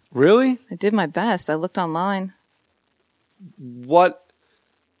tried. Really? I did my best. I looked online. What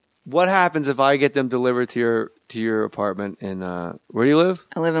happens if I get them delivered to your apartment in where do you live?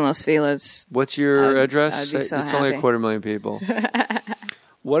 I live in Los Feliz. What's your address? I'd be so it's only happy. 250,000 people.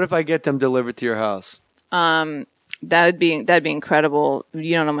 What if I get them delivered to your house? That'd be incredible.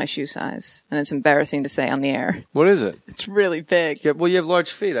 You don't know my shoe size, and it's embarrassing to say on the air. What is it? It's really big. Yeah, well, you have large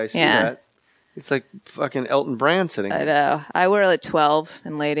feet. I see that. It's like fucking Elton Brand sitting I there. know. I wear 12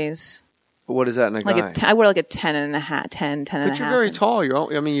 in ladies. What is that in a guy? I wear a 10 and a half, 10 and a half. But you're very tall.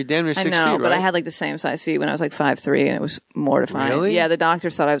 You're damn near 6 feet, I know, right? but I had the same size feet when I was 5'3", and it was mortifying. Really? Yeah, the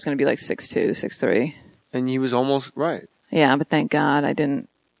doctor thought I was going to be 6'2", 6'3". And he was almost right. Yeah, but thank God I didn't.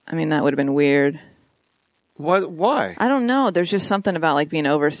 I mean, that would have been weird. What? Why? I don't know. There's just something about being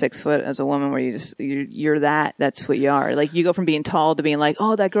over 6 foot as a woman where you're that. That's what you are. You go from being tall to being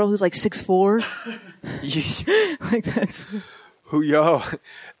oh, that girl who's 6'4". That's. Yo,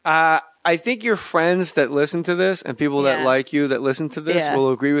 I think your friends that listen to this and people that like you that listen to this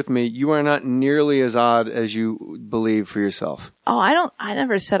will agree with me. You are not nearly as odd as you believe for yourself. Oh, I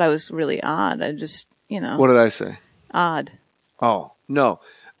never said I was really odd. I just, What did I say? Odd. Oh, no.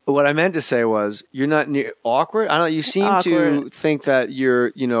 What I meant to say was you're not awkward. I don't know. You seem to think that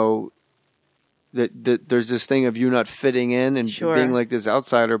you're, that there's this thing of you not fitting in and being this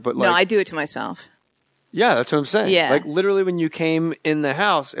outsider. But no, I do it to myself. Yeah, that's what I'm saying. Yeah. Literally when you came in the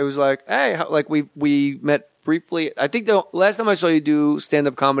house, it was hey, we met briefly. I think the last time I saw you do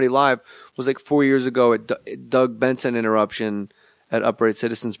stand-up comedy live was 4 years ago at Doug Benson Interruption at Upright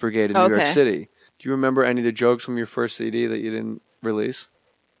Citizens Brigade in New York City. Do you remember any of the jokes from your first CD that you didn't release?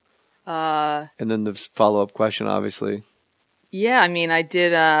 And then the follow-up question, obviously. Yeah, I mean, I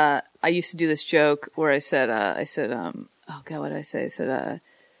did. I used to do this joke where I said, oh God, what did I say? I said,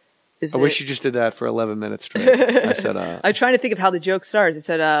 Is I wish you just did that for 11 minutes straight. I said, I'm trying to think of how the joke starts. It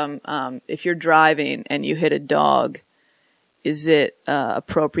said, if you're driving and you hit a dog, is it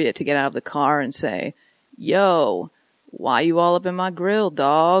appropriate to get out of the car and say, yo, why you all up in my grill,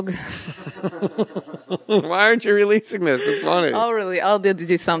 dog? why aren't you releasing this? It's funny. I'll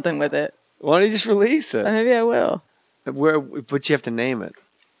do something with it. Why don't you just release it? Maybe I will. But you have to name it.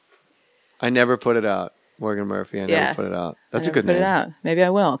 I never put it out. Morgan Murphy, I never put it out. That's a good name. Put it out. Maybe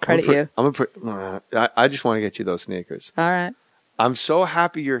I will. Credit you. I just want to get you those sneakers. All right. I'm so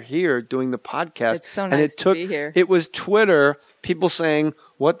happy you're here doing the podcast. It's so nice to be here. It was Twitter, people saying,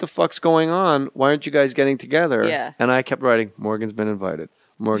 what the fuck's going on? Why aren't you guys getting together? Yeah. And I kept writing, Morgan's been invited.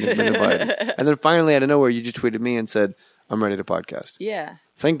 Morgan's been invited. And then finally, out of nowhere, you just tweeted me and said, I'm ready to podcast. Yeah.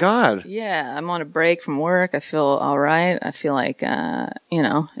 Thank God. Yeah. I'm on a break from work. I feel all right. I feel like,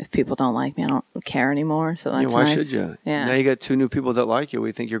 if people don't like me, I don't care anymore. So that's why nice. should you? Yeah. Now you got 2 new people that like you.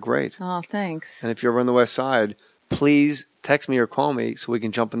 We think you're great. Oh, thanks. And if you're ever on the West Side, please text me or call me so we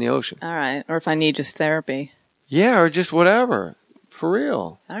can jump in the ocean. All right. Or if I need just therapy. Yeah, or just whatever. For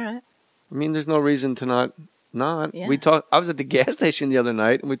real. All right. I mean, there's no reason to not. Yeah. We talked. I was at the gas station the other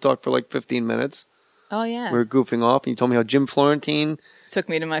night, and we talked for like 15 minutes. Oh, yeah. We were goofing off, and you told me how Jim Florentine took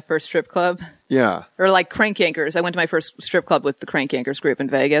me to my first strip club. Yeah. Or like Crank Yankers. I went to my first strip club with the Crank Yankers group in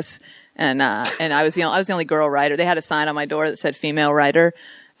Vegas, and I was the only girl writer. They had a sign on my door that said female writer,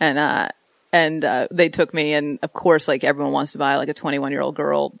 and they took me, and of course, like everyone wants to buy like a 21-year-old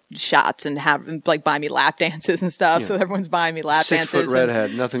girl shots and have like buy me lap dances and stuff. Yeah. So everyone's buying me lap 6 dances. 6 foot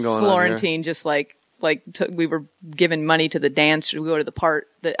redhead, nothing going Florentine on here. just we were giving money to the dance. We go to the part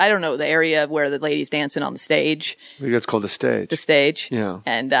that I don't know the area where the ladies dancing on the stage. I think that's called the stage. The stage. Yeah.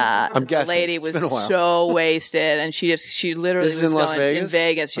 And I'm guessing. the lady was so wasted, and she literally this is was in Las going Vegas? in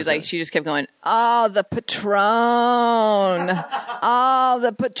Vegas. She's like, she just kept going, oh, the Patron, oh,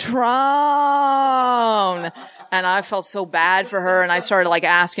 the Patron. And I felt so bad for her, and I started like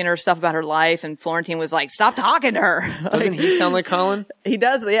asking her stuff about her life, and Florentine was like, stop talking to her. Doesn't he sound like Colin? He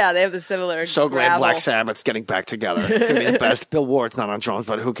does, yeah. They have the similar So glad gravel. Black Sabbath's getting back together. It's going to be the best. Bill Ward's not on drums,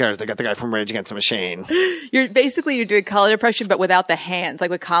 but who cares? They got the guy from Rage Against the Machine. You're doing Colin impression, but without the hands.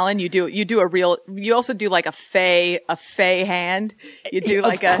 Like with Colin, you also do like a fey hand. You do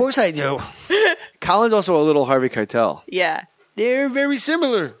like Of course I do. Colin's also a little Harvey Keitel. Yeah. They're very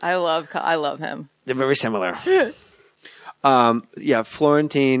similar. I love him. They're very similar. Yeah,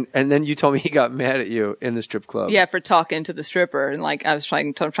 Florentine, and then you told me he got mad at you in the strip club. Yeah, for talking to the stripper, and like I was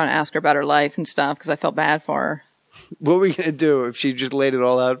trying to ask her about her life and stuff because I felt bad for her. What were we gonna do if she just laid it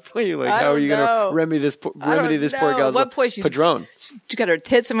all out for you? Like, how are you gonna remedy this poor gal's what point padrone? She got her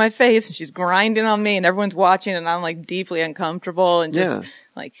tits in my face, and she's grinding on me, and everyone's watching, and I'm like deeply uncomfortable, and just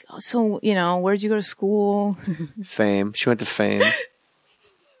like, oh, so where'd you go to school? Fame. She went to Fame.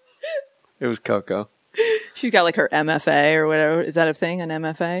 It was Coco. She's got like her MFA or whatever. Is that a thing? An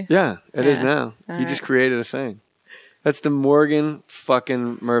MFA? Yeah, it is now. All You just created a thing. That's the Morgan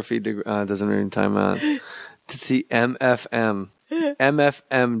fucking Murphy degree. Doesn't even time out. It's the MFM.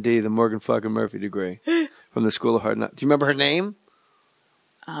 MFMD, the Morgan fucking Murphy degree from the School of Hard Knocks. Do you remember her name?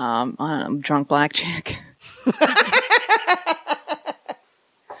 I don't know, drunk black chick.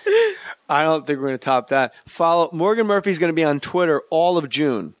 I don't think we're going to top that. Follow Morgan Murphy's going to be on Twitter all of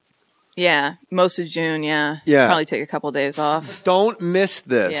June. Yeah, most of June, yeah. Yeah. Probably take a couple of days off. Don't miss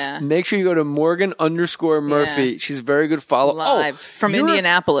this. Yeah. Make sure you go to Morgan_Murphy. Yeah. She's a very good follow. Live from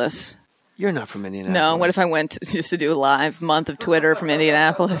Indianapolis. You're not from Indianapolis. No, what if I went just to do a live month of Twitter from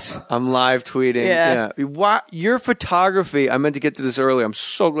Indianapolis? I'm live tweeting. Yeah. Your photography, I meant to get to this earlier. I'm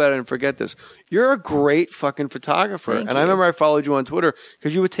so glad I didn't forget this. You're a great fucking photographer. Thank and you. I remember I followed you on Twitter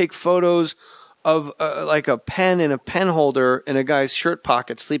because you would take photos of like a pen in a pen holder in a guy's shirt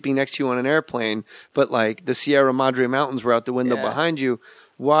pocket sleeping next to you on an airplane, but like the Sierra Madre Mountains were out the window behind you.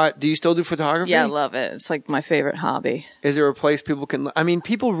 What do you still do photography? Yeah, I love it. It's like my favorite hobby. Is there a place people can? I mean,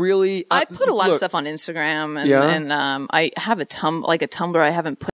 people really. I put a lot of stuff on Instagram, and I have a Tumblr I haven't put